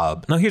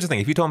job, now here's the thing: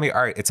 if you told me,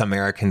 all right, it's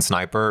American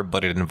Sniper,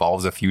 but it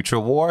involves a future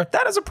war,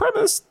 that is a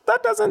premise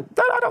that doesn't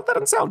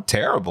sound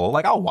terrible.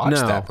 Like, I'll watch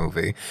that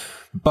movie.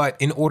 But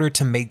in order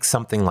to make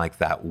something like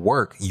that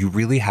work, you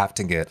really have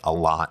to get a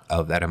lot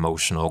of that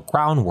emotional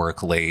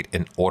groundwork laid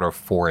in order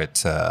for it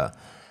to,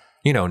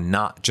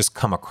 not just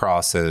come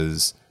across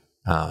as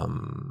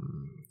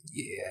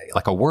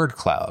like a word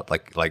cloud,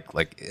 like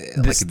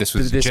this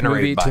was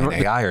generated by an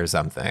AI or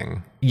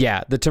something.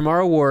 Yeah, the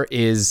Tomorrow War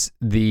is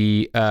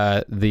the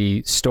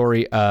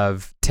story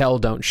of tell,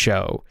 don't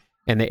show,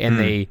 and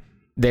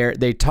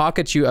they talk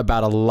at you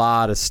about a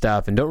lot of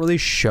stuff and don't really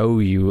show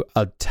you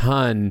a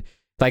ton.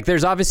 Like,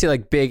 there's obviously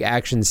like big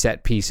action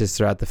set pieces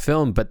throughout the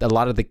film, but a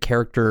lot of the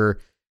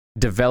character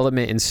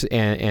development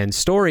and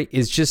story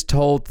is just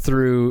told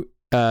through,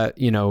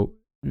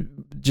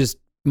 just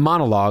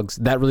monologues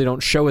that really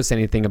don't show us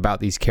anything about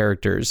these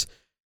characters.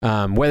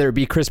 Whether it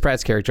be Chris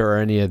Pratt's character or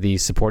any of the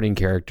supporting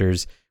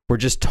characters, we're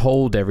just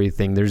told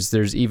everything.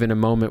 There's even a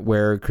moment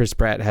where Chris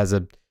Pratt has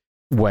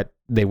what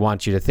they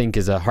want you to think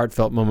is a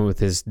heartfelt moment with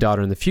his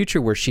daughter in the future,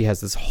 where she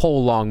has this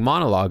whole long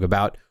monologue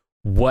about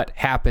what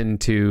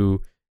happened to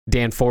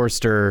Dan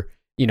Forrester,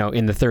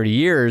 in the 30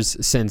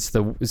 years since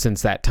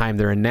that time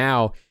they're in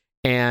now.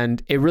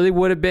 And it really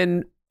would have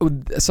been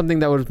something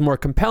that was more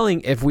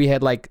compelling if we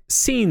had like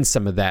seen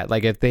some of that,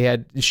 like if they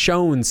had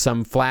shown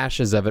some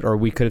flashes of it, or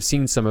we could have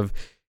seen some of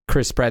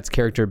Chris Pratt's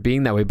character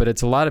being that way. But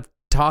it's a lot of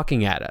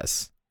talking at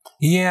us.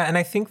 Yeah, and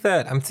I think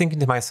that I'm thinking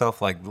to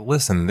myself, like,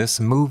 listen, this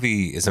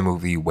movie is a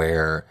movie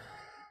where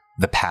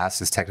the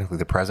past is technically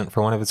the present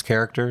for one of its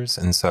characters,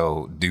 and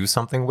so do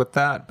something with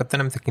that. But then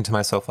I'm thinking to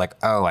myself, like,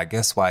 oh, I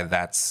guess why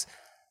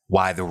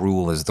the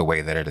rule is the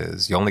way that it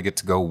is. You only get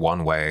to go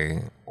one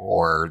way,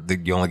 or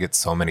you only get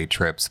so many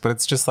trips. But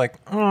it's just like,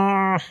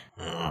 nah.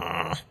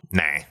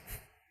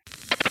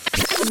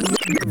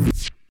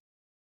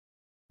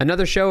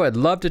 Another show I'd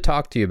love to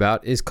talk to you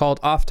about is called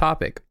Off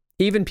Topic.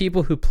 Even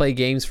people who play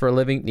games for a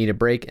living need a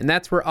break, and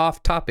that's where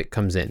Off Topic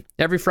comes in.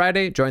 Every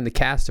Friday, join the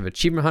cast of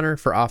Achievement Hunter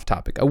for Off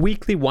Topic, a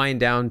weekly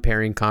wind-down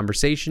pairing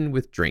conversation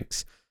with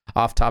drinks.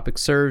 Off Topic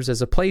serves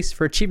as a place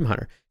for Achievement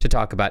Hunter to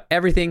talk about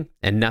everything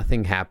and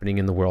nothing happening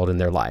in the world in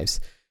their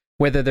lives.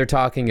 Whether they're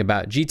talking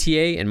about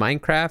GTA and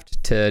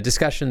Minecraft to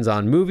discussions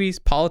on movies,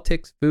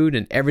 politics, food,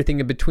 and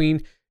everything in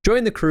between,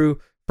 join the crew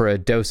for a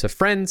dose of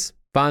friends,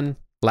 fun,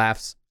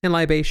 laughs, and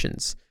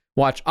libations.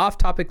 Watch Off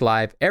Topic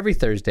live every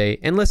Thursday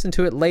and listen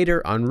to it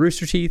later on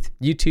Rooster Teeth,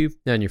 YouTube,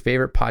 and on your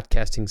favorite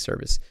podcasting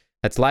service.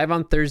 That's live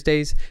on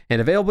Thursdays and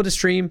available to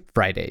stream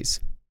Fridays.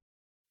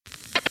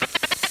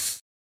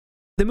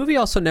 The movie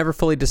also never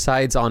fully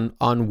decides on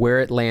where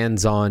it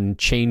lands on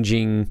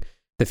changing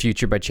the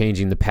future by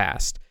changing the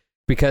past,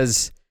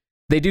 because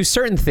they do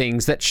certain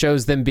things that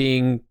shows them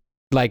being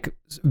like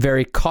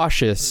very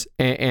cautious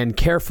and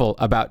careful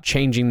about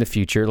changing the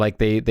future. Like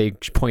they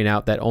point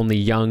out that only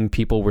young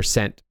people were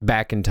sent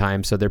back in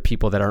time, so they're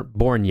people that aren't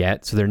born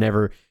yet, so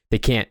they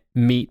can't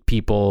meet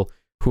people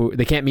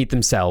they can't meet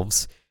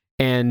themselves,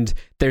 and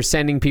they're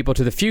sending people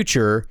to the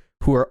future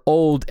who are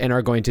old and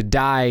are going to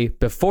die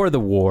before the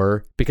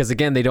war, because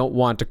again, they don't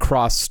want to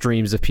cross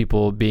streams of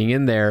people being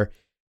in there.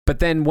 But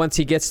then once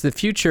he gets to the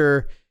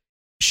future,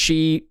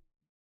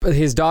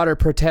 his daughter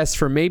protests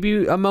for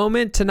maybe a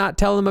moment to not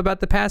tell him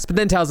about the past, but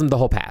then tells him the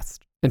whole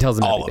past and tells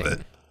him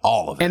everything.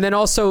 All of it. And then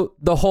also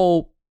the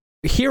whole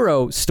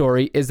hero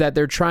story is that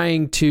they're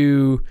trying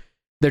to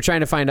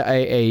find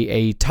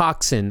a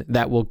toxin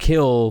that will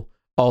kill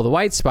all the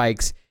white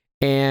spikes.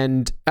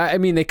 And I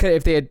mean, they could,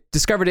 if they had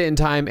discovered it in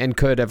time and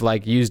could have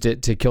like used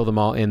it to kill them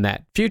all in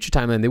that future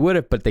timeline, they would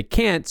have, but they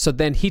can't. So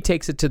then he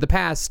takes it to the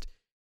past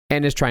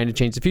and is trying to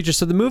change the future.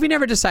 So the movie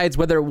never decides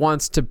whether it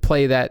wants to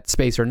play that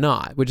space or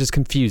not, which is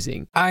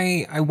confusing.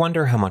 I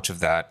wonder how much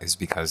of that is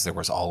because there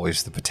was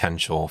always the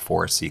potential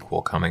for a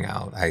sequel coming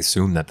out. I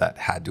assume that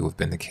had to have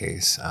been the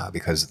case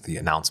because the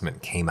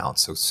announcement came out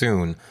so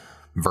soon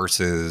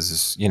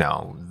versus,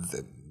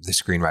 the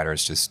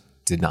screenwriters just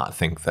did not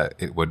think that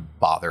it would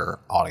bother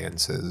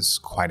audiences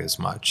quite as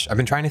much. I've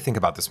been trying to think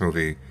about this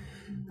movie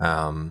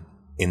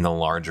in the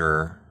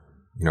larger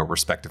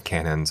respective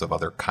canons of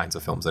other kinds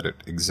of films that it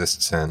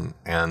exists in,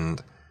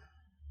 and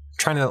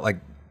trying to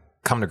like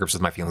come to grips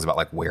with my feelings about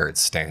like where it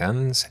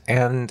stands.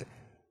 And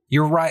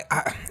you're right.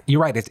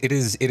 It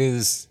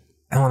is.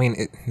 I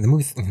mean,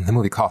 the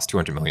movie cost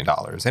 $200 million,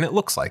 and it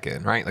looks like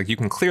it, right? Like you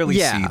can clearly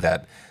see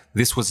that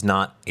this was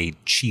not a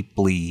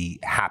cheaply,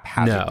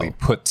 haphazardly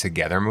put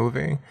together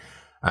movie.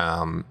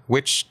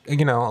 Which, a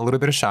little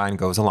bit of shine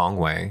goes a long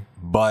way.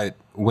 But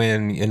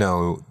when,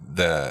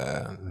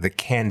 the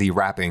candy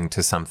wrapping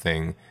to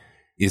something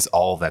is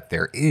all that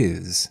there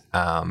is,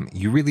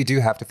 you really do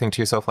have to think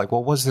to yourself, like,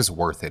 well, was this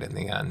worth it in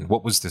the end?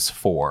 What was this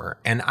for?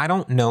 And I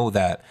don't know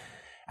that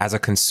as a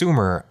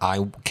consumer,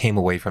 I came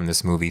away from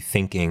this movie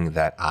thinking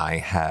that I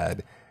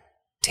had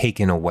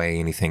taken away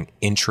anything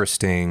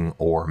interesting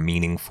or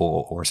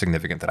meaningful or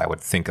significant that I would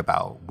think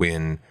about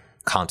when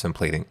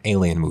contemplating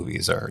alien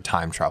movies or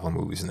time travel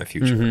movies in the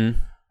future. Mm-hmm.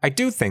 I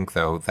do think,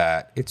 though,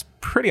 that it's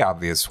pretty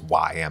obvious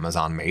why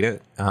Amazon made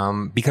it,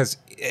 because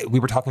we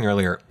were talking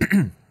earlier,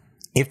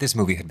 if this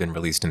movie had been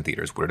released in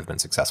theaters, would it have been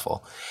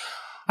successful?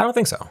 I don't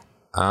think so.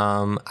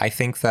 I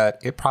think that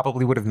it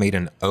probably would have made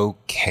an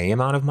okay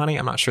amount of money.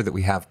 I'm not sure that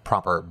we have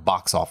proper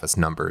box office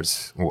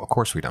numbers. Well, of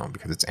course we don't,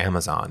 because it's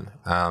Amazon.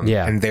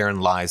 And therein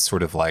lies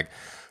sort of like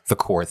the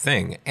core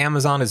thing.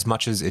 Amazon, as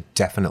much as it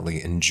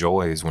definitely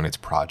enjoys when its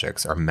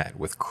projects are met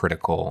with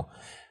critical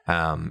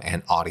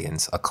and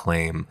audience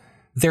acclaim,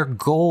 their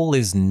goal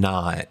is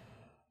not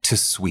to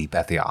sweep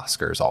at the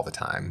Oscars all the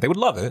time. They would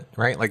love it,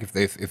 right? Like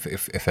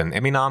if an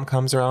Emmy nom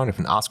comes around, if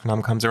an Oscar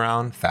nom comes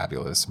around,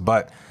 fabulous.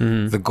 But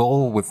the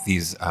goal with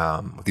these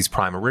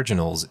Prime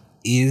originals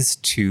is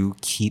to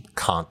keep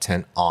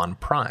content on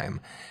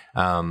Prime.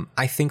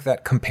 I think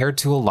that compared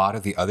to a lot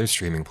of the other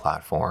streaming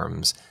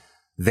platforms,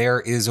 there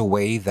is a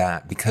way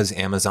that, because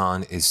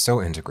Amazon is so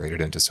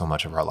integrated into so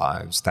much of our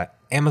lives, that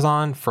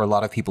Amazon for a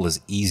lot of people is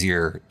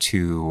easier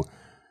to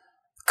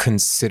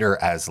consider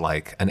as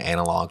like an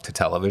analog to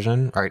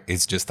television, right?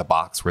 It's just a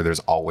box where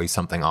there's always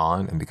something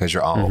on, and because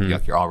you're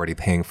already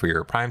paying for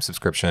your Prime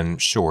subscription,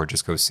 sure,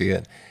 just go see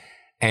it.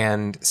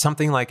 And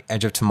something like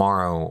Edge of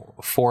Tomorrow,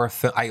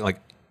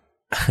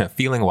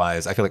 feeling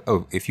wise, I feel like,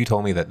 oh, if you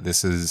told me that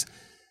this is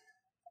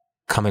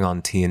coming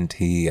on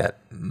TNT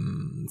at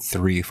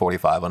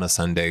 3:45 on a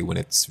Sunday when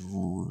it's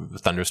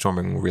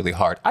thunderstorming really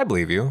hard, I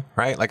believe you,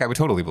 right? Like I would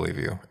totally believe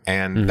you.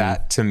 And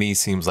that to me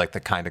seems like the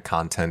kind of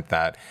content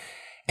that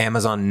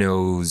Amazon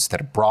knows that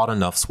a broad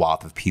enough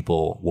swath of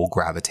people will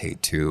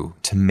gravitate to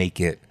make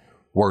it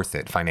worth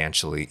it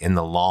financially in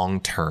the long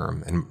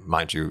term. And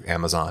mind you,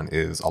 Amazon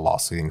is a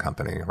loss-leading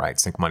company, right?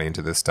 Sink money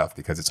into this stuff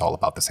because it's all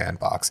about the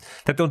sandbox.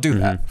 That they'll do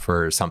that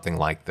for something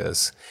like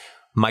this.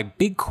 My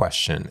big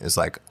question is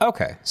like,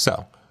 okay,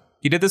 so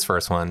you did this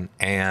first one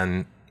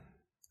and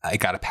I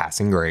got a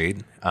passing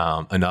grade,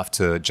 enough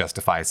to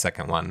justify a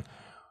second one.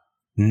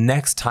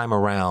 Next time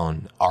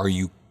around, are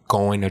you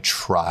going to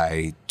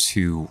try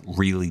to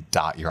really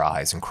dot your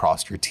I's and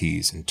cross your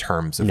T's in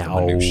terms of the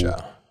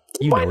minutia?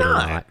 Why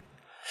not?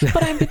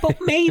 But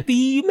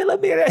maybe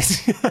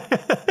millimeters.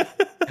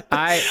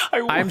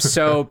 I'm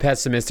so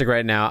pessimistic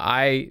right now.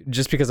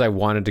 Just because I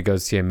wanted to go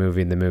see a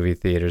movie in the movie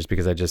theaters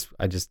because I just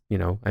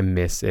I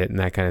miss it and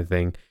that kind of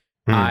thing.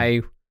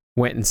 I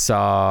went and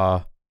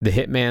saw The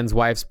Hitman's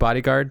Wife's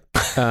Bodyguard,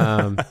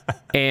 and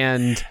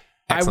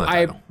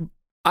I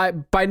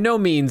by no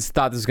means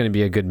thought this was going to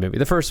be a good movie.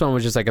 The first one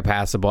was just like a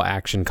passable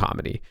action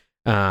comedy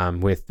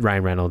with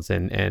Ryan Reynolds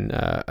and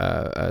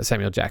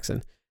Samuel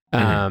Jackson.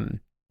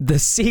 The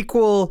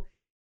sequel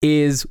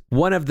is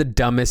one of the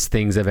dumbest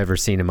things I've ever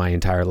seen in my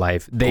entire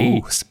life.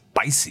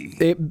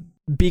 Spicy.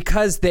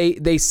 Because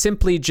they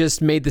simply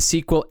just made the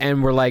sequel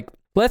and were like,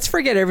 let's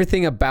forget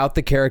everything about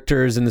the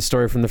characters and the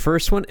story from the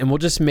first one, and we'll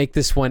just make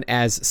this one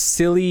as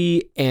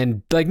silly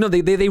and like, no,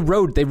 they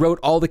wrote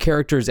all the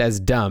characters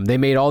as dumb. They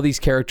made all these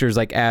characters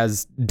like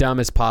as dumb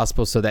as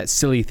possible so that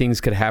silly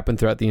things could happen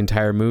throughout the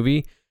entire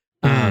movie,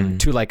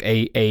 to like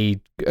a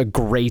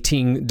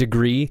grating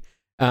degree.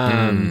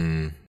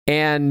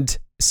 And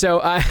so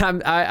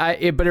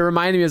but it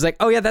reminded me, I was like,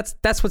 oh yeah,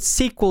 that's what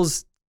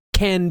sequels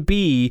can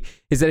be,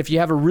 is that if you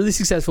have a really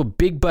successful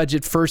big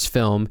budget first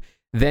film,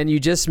 then you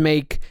just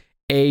make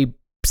a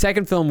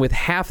second film with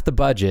half the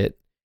budget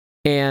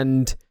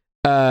and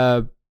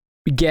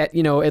get,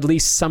 at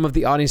least some of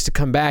the audience to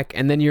come back,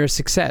 and then you're a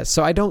success.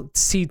 So I don't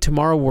see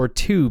Tomorrow War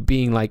 2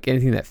 being like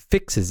anything that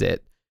fixes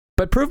it.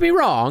 But prove me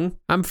wrong.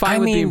 I'm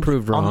fine with being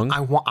proved wrong.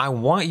 I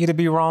want you to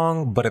be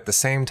wrong, but at the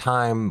same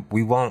time,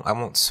 I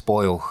won't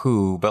spoil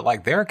who, but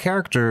like there are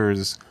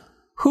characters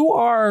who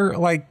are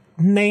like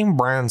name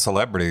brand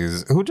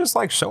celebrities who just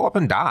like show up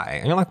and die.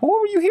 And you're like, well,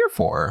 what were you here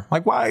for?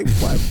 Like, why?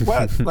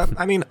 What?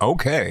 I mean,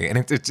 okay. And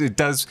it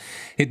does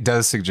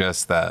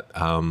suggest that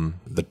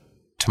the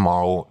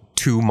Tomorrow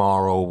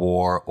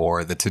War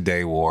or the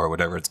Today War,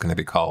 whatever it's going to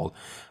be called,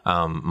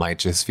 might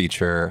just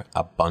feature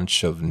a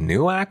bunch of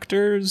new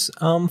actors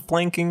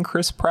flanking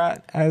Chris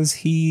Pratt as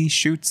he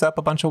shoots up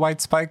a bunch of white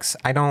spikes.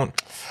 I'm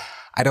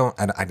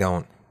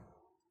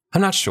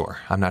not sure.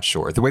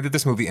 The way that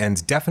this movie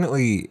ends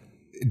definitely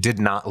did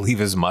not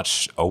leave as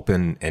much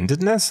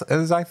open-endedness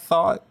as I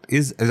thought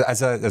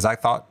as I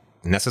thought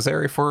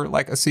necessary for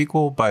like a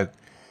sequel, but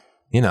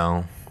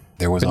there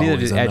was neither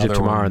always did Edge of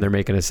Tomorrow, one. and they're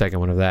making a second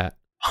one of that.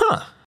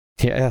 Huh.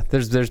 Yeah,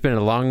 there's been a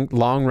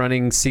long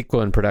running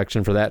sequel in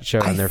production for that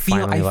show, and they're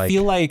finally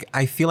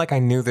I feel like I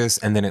knew this,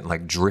 and then it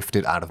like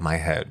drifted out of my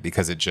head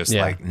because it just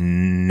like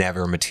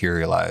never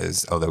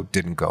materialized, although it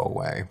didn't go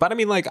away. But I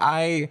mean, like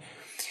I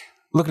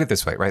look at it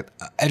this way, right?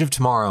 Edge of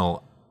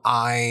Tomorrow,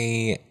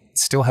 I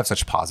still have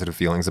such positive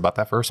feelings about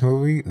that first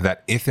movie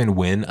that if and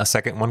when a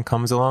second one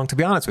comes along, to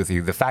be honest with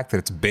you, the fact that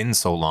it's been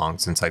so long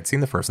since I'd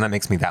seen the first one, that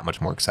makes me that much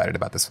more excited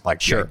about this,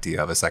 like the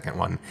idea of a second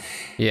one.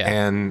 Yeah.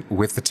 And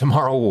with the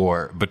Tomorrow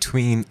War,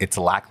 between its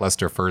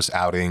lackluster first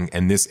outing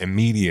and this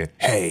immediate,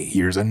 hey,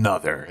 here's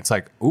another, it's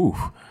like, ooh,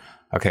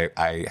 okay,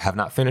 I have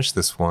not finished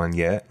this one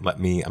yet.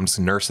 I'm just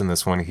nursing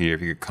this one here.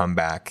 If you could come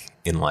back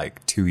in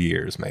like 2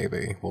 years,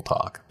 maybe we'll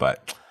talk.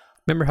 But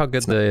remember how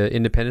good the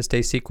Independence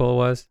Day sequel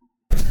was?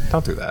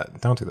 Don't do that.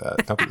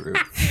 Don't be rude.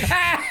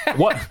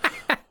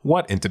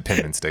 What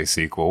Independence Day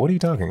sequel? What are you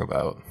talking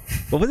about?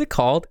 What was it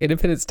called?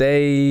 Independence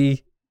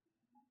Day.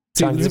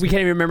 John, we can't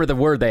even remember the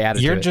word they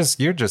added.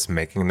 You're just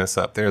making this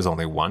up. There's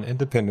only one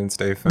Independence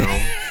Day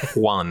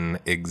film,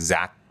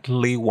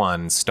 exactly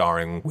one,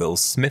 starring Will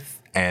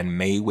Smith and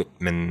Mae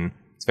Whitman.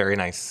 It's very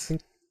nice.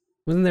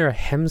 Wasn't there a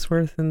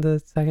Hemsworth in the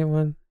second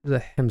one? It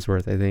was a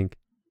Hemsworth, I think.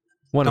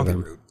 One of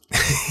them. Rude.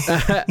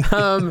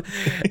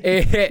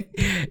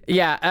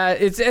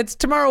 It's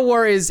Tomorrow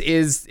War is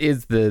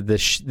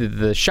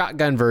the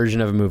shotgun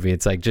version of a movie.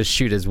 It's like just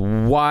shoot as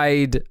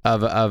wide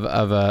of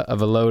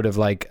a load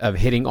of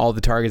hitting all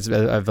the targets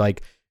of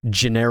like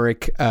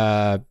generic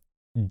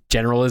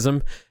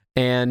generalism,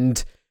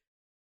 and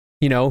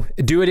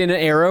do it in an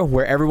era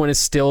where everyone is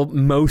still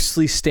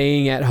mostly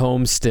staying at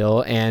home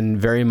still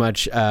and very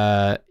much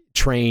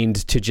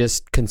trained to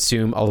just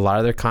consume a lot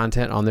of their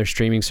content on their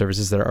streaming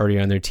services that are already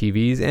on their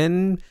TVs,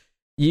 and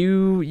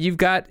you've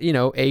got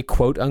a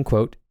quote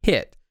unquote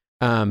hit.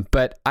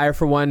 But I,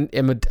 for one,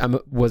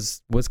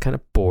 was kind of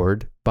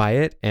bored by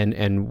it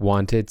and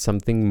wanted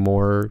something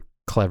more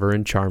clever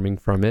and charming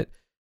from it.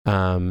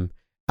 I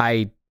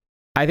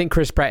think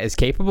Chris Pratt is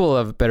capable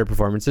of better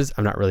performances.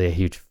 I'm not really a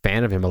huge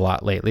fan of him a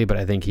lot lately, but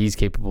I think he's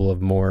capable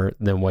of more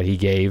than what he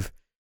gave.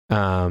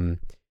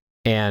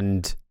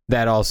 And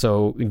that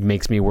also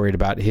makes me worried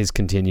about his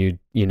continued,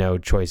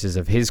 choices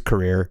of his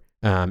career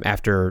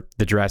after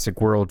the Jurassic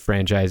World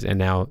franchise and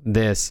now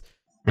this.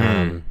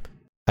 I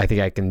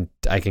think I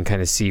can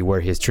kind of see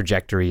where his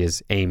trajectory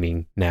is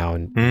aiming now,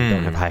 and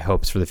don't have high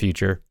hopes for the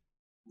future.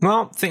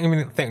 Well,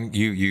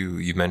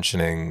 you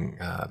mentioning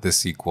this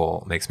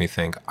sequel makes me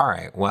think, all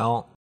right,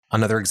 well,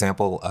 another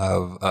example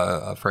of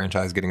a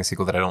franchise getting a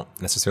sequel that I don't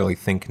necessarily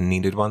think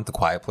needed one, The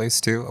Quiet Place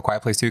 2. A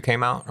Quiet Place 2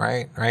 came out,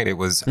 right? It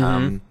was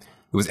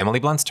Emily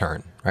Blunt's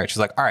turn, right? She's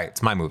like, all right,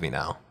 it's my movie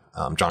now.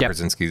 John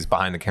Krasinski's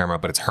behind the camera,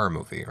 but it's her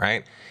movie,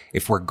 right?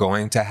 If we're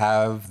going to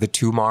have the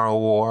Tomorrow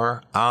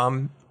War,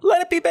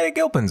 let it be Betty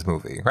Gilpin's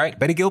movie, right?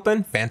 Betty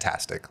Gilpin,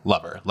 fantastic.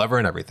 Love her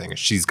and everything.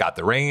 She's got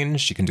the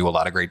range. She can do a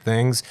lot of great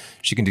things.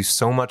 She can do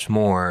so much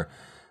more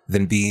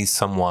than be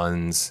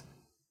someone's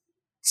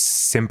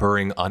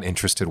simpering,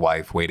 uninterested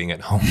wife waiting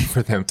at home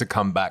for them to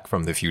come back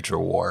from the future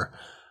war.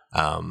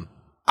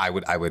 I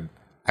would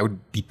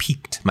be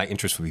piqued. My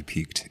interest would be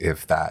piqued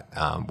if that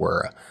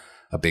were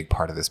a big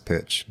part of this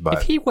pitch. But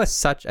if he was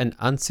such an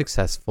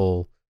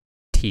unsuccessful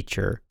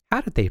teacher, how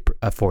did they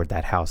afford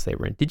that house they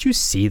were in? Did you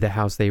see the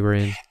house they were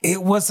in?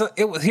 It was.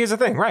 Here's the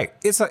thing, right?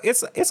 It's a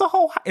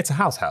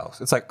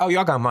house. It's like, oh,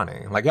 y'all got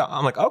money. Like,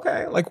 I'm like,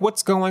 okay, like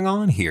what's going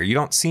on here? You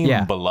don't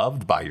seem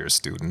beloved by your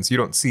students. You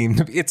don't seem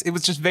to be, it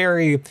was just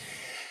very.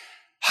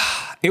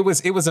 It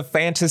was a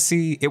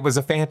fantasy. It was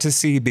a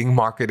fantasy being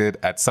marketed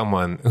at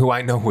someone who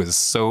I know was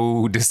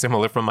so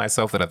dissimilar from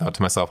myself that I thought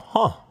to myself,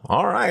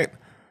 all right,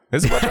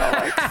 this is what y'all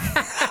like.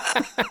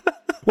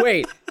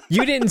 Wait,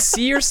 you didn't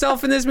see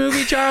yourself in this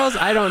movie, Charles?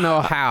 I don't know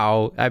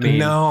how. I mean,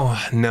 no.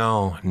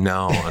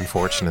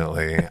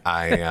 Unfortunately,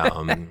 I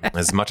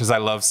as much as I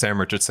love Sam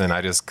Richardson,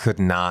 I just could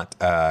not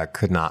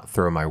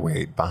throw my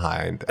weight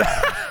behind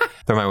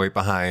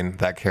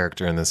that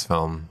character in this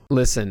film.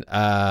 Listen,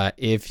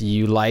 if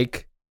you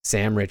like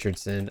Sam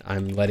Richardson,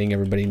 I'm letting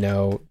everybody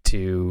know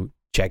to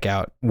check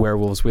out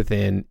Werewolves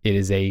Within. It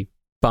is a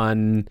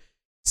fun,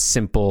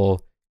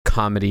 simple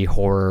comedy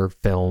horror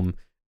film.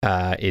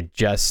 It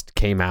just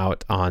came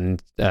out on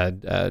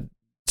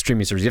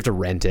streaming service. You have to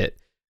rent it.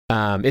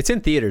 It's in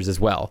theaters as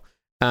well.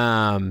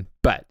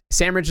 But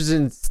Sam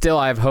Richardson, still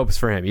I have hopes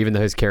for him, even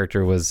though his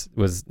character was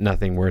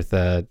nothing worth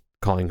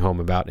calling home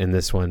about in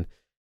this one.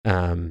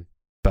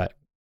 But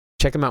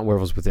check him out,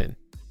 Werewolves Within.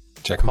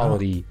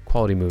 Quality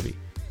movie.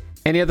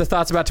 Any other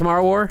thoughts about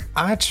Tomorrow War?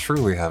 I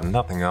truly have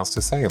nothing else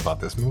to say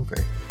about this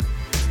movie.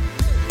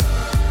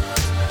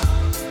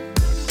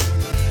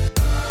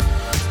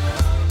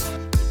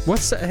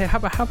 How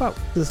about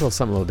this little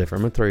something a little different?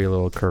 I'm gonna throw you a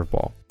little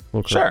curveball.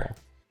 Sure.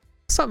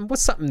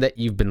 What's something that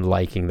you've been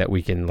liking that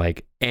we can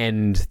like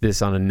end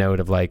this on a note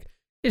of like,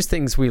 here's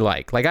things we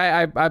like. Like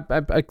I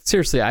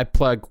seriously, I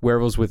plug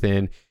Werewolves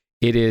Within.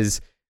 It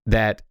is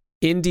that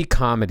indie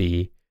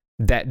comedy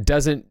that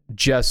doesn't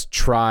just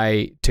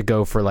try to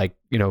go for like,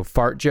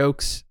 fart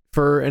jokes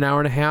for an hour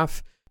and a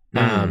half.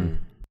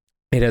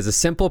 It has a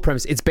simple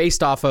premise. It's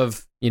based off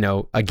of,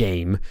 a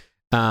game.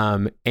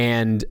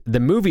 And the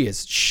movie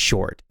is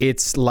short.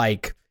 It's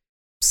like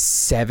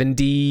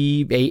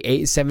 70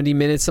 minutes,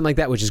 something like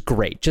that, which is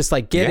great. Just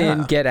like get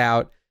in, get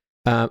out.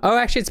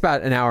 Actually, it's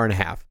about an hour and a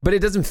half, but it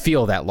doesn't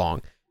feel that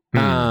long.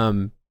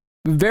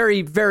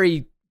 very,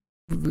 very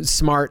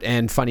smart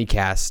and funny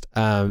cast.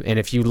 And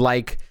if you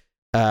like,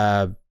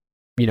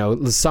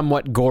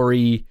 somewhat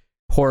gory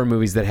horror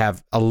movies that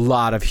have a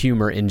lot of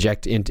humor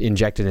injected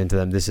into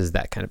them, this is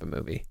that kind of a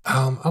movie.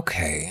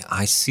 Okay,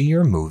 I see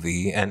your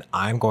movie, and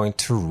I'm going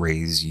to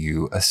raise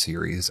you a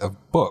series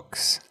of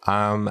books.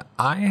 I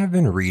have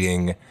been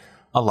reading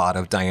a lot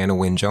of Diana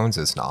Wynne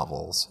Jones's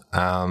novels.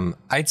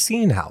 I'd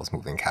seen Howl's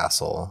Moving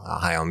Castle,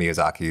 Hayao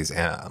Miyazaki's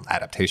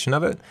adaptation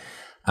of it,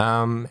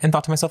 and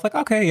thought to myself, like,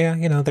 okay,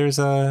 yeah, there's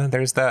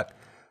that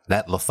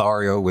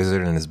Lothario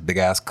wizard in his big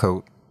ass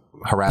coat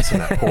harassing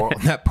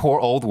that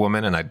poor old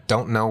woman, and I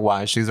don't know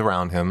why she's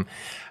around him.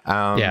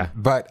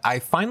 But I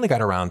finally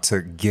got around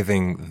to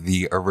giving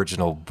the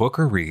original book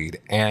a read,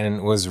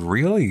 and was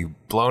really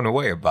blown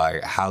away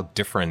by how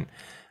different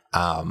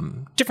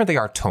they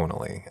are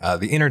tonally.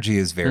 The energy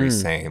is very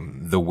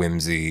same, the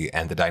whimsy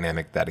and the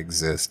dynamic that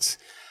exists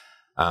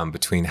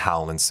between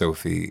Howl and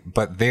Sophie.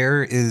 But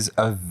there is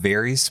a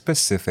very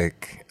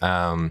specific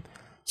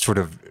sort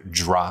of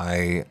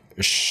dry,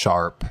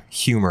 sharp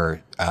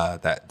humor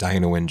that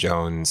Diana Wynne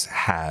Jones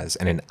has,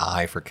 and an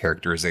eye for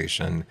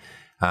characterization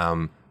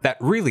that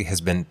really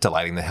has been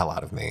delighting the hell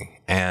out of me,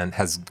 and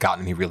has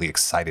gotten me really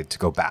excited to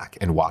go back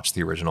and watch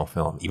the original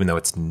film, even though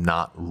it's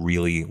not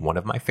really one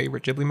of my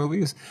favorite Ghibli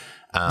movies.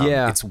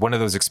 It's one of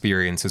those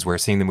experiences where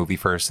seeing the movie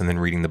first and then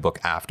reading the book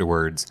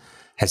afterwards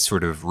has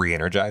sort of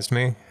re-energized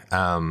me.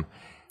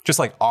 Just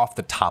like off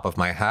the top of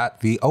my hat,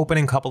 the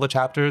opening couple of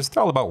chapters,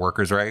 they're all about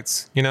workers'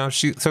 rights.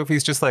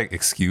 Sophie's just like,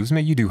 excuse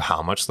me, you do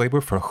how much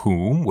labor for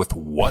whom? With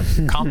what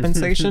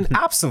compensation?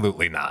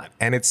 Absolutely not.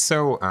 And it's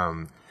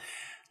so,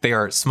 they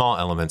are small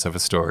elements of a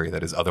story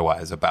that is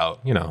otherwise about,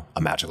 a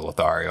magical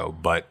Lothario,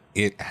 but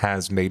it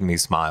has made me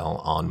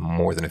smile on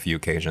more than a few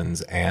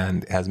occasions,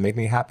 and has made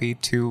me happy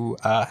to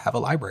have a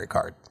library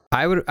card.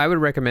 I would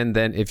recommend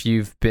then, if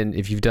you've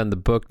done the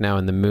book now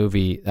and the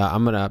movie,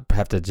 I'm gonna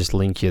have to just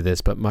link you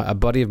this, but a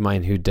buddy of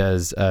mine who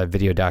does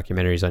video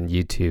documentaries on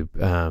YouTube,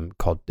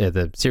 called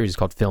the series is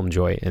called Film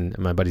Joy, and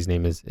my buddy's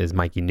name is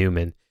Mikey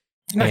Newman.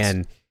 Nice.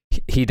 And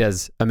he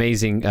does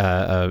amazing,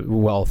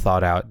 well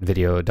thought out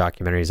video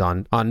documentaries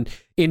on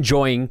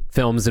enjoying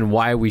films and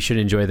why we should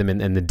enjoy them,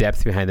 and the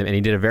depth behind them. And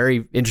he did a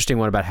very interesting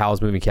one about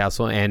Howl's Moving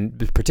Castle, and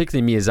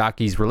particularly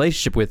Miyazaki's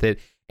relationship with it,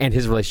 and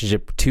his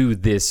relationship to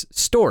this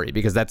story,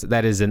 because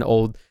that is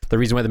the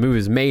reason why the movie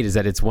was made is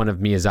that it's one of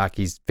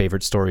Miyazaki's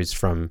favorite stories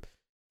from,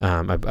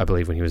 I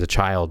believe, when he was a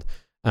child.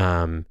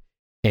 I'll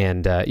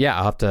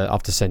have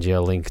to send you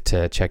a link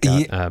to check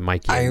out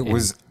Mikey. I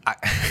was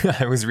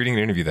reading an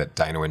interview that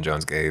Diana Wynne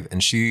Jones gave,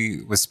 and she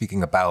was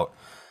speaking about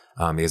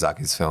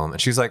Miyazaki's film, and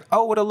she's like,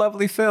 "Oh, what a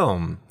lovely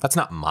film! That's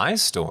not my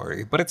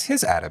story, but it's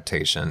his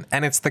adaptation,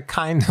 and it's the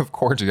kind of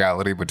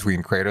cordiality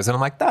between creators." And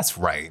I'm like, "That's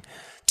right."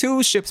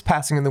 Two ships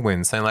passing in the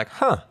wind, saying like,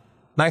 "Huh,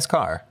 nice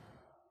car."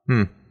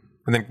 And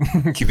then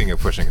keeping it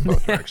pushing in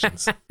both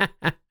directions.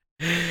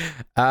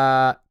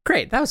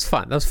 Great. That was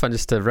fun.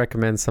 Just to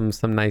recommend some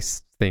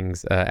nice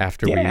things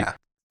after we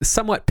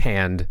somewhat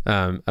panned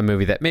a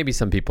movie that maybe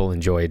some people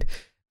enjoyed.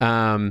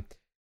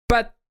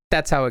 But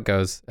that's how it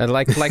goes.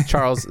 Like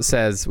Charles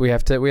says, we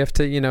have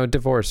to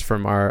divorce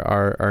from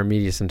our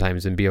media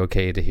sometimes and be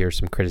okay to hear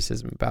some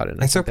criticism about it.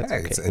 It's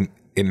okay.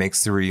 It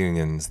makes the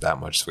reunions that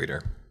much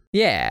sweeter.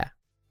 Yeah.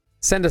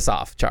 Send us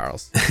off,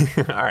 Charles.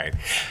 All right.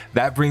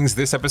 That brings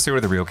this episode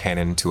of The Real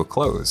Canon to a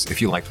close. If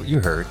you liked what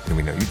you heard, and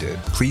we know you did,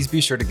 please be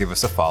sure to give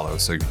us a follow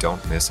so you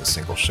don't miss a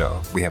single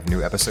show. We have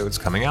new episodes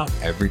coming out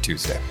every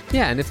Tuesday.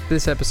 Yeah, and if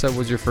this episode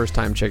was your first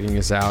time checking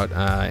us out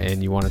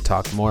and you want to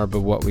talk more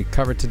about what we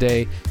covered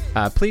today,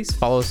 please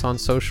follow us on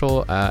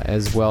social,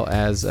 as well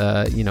as,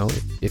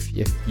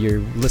 if you're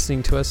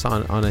listening to us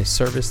on a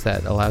service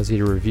that allows you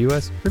to review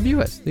us. Leave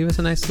us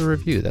a nice little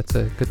review. That's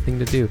a good thing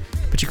to do.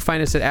 But you can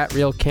find us at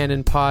Real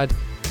Canon Pod.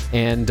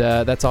 And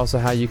that's also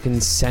how you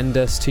can send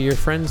us to your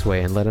friends'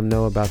 way and let them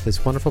know about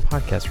this wonderful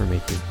podcast we're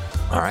making.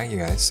 All right, you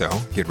guys. So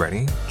get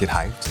ready, get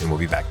hyped, and we'll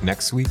be back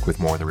next week with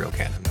more of The Real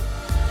Canon.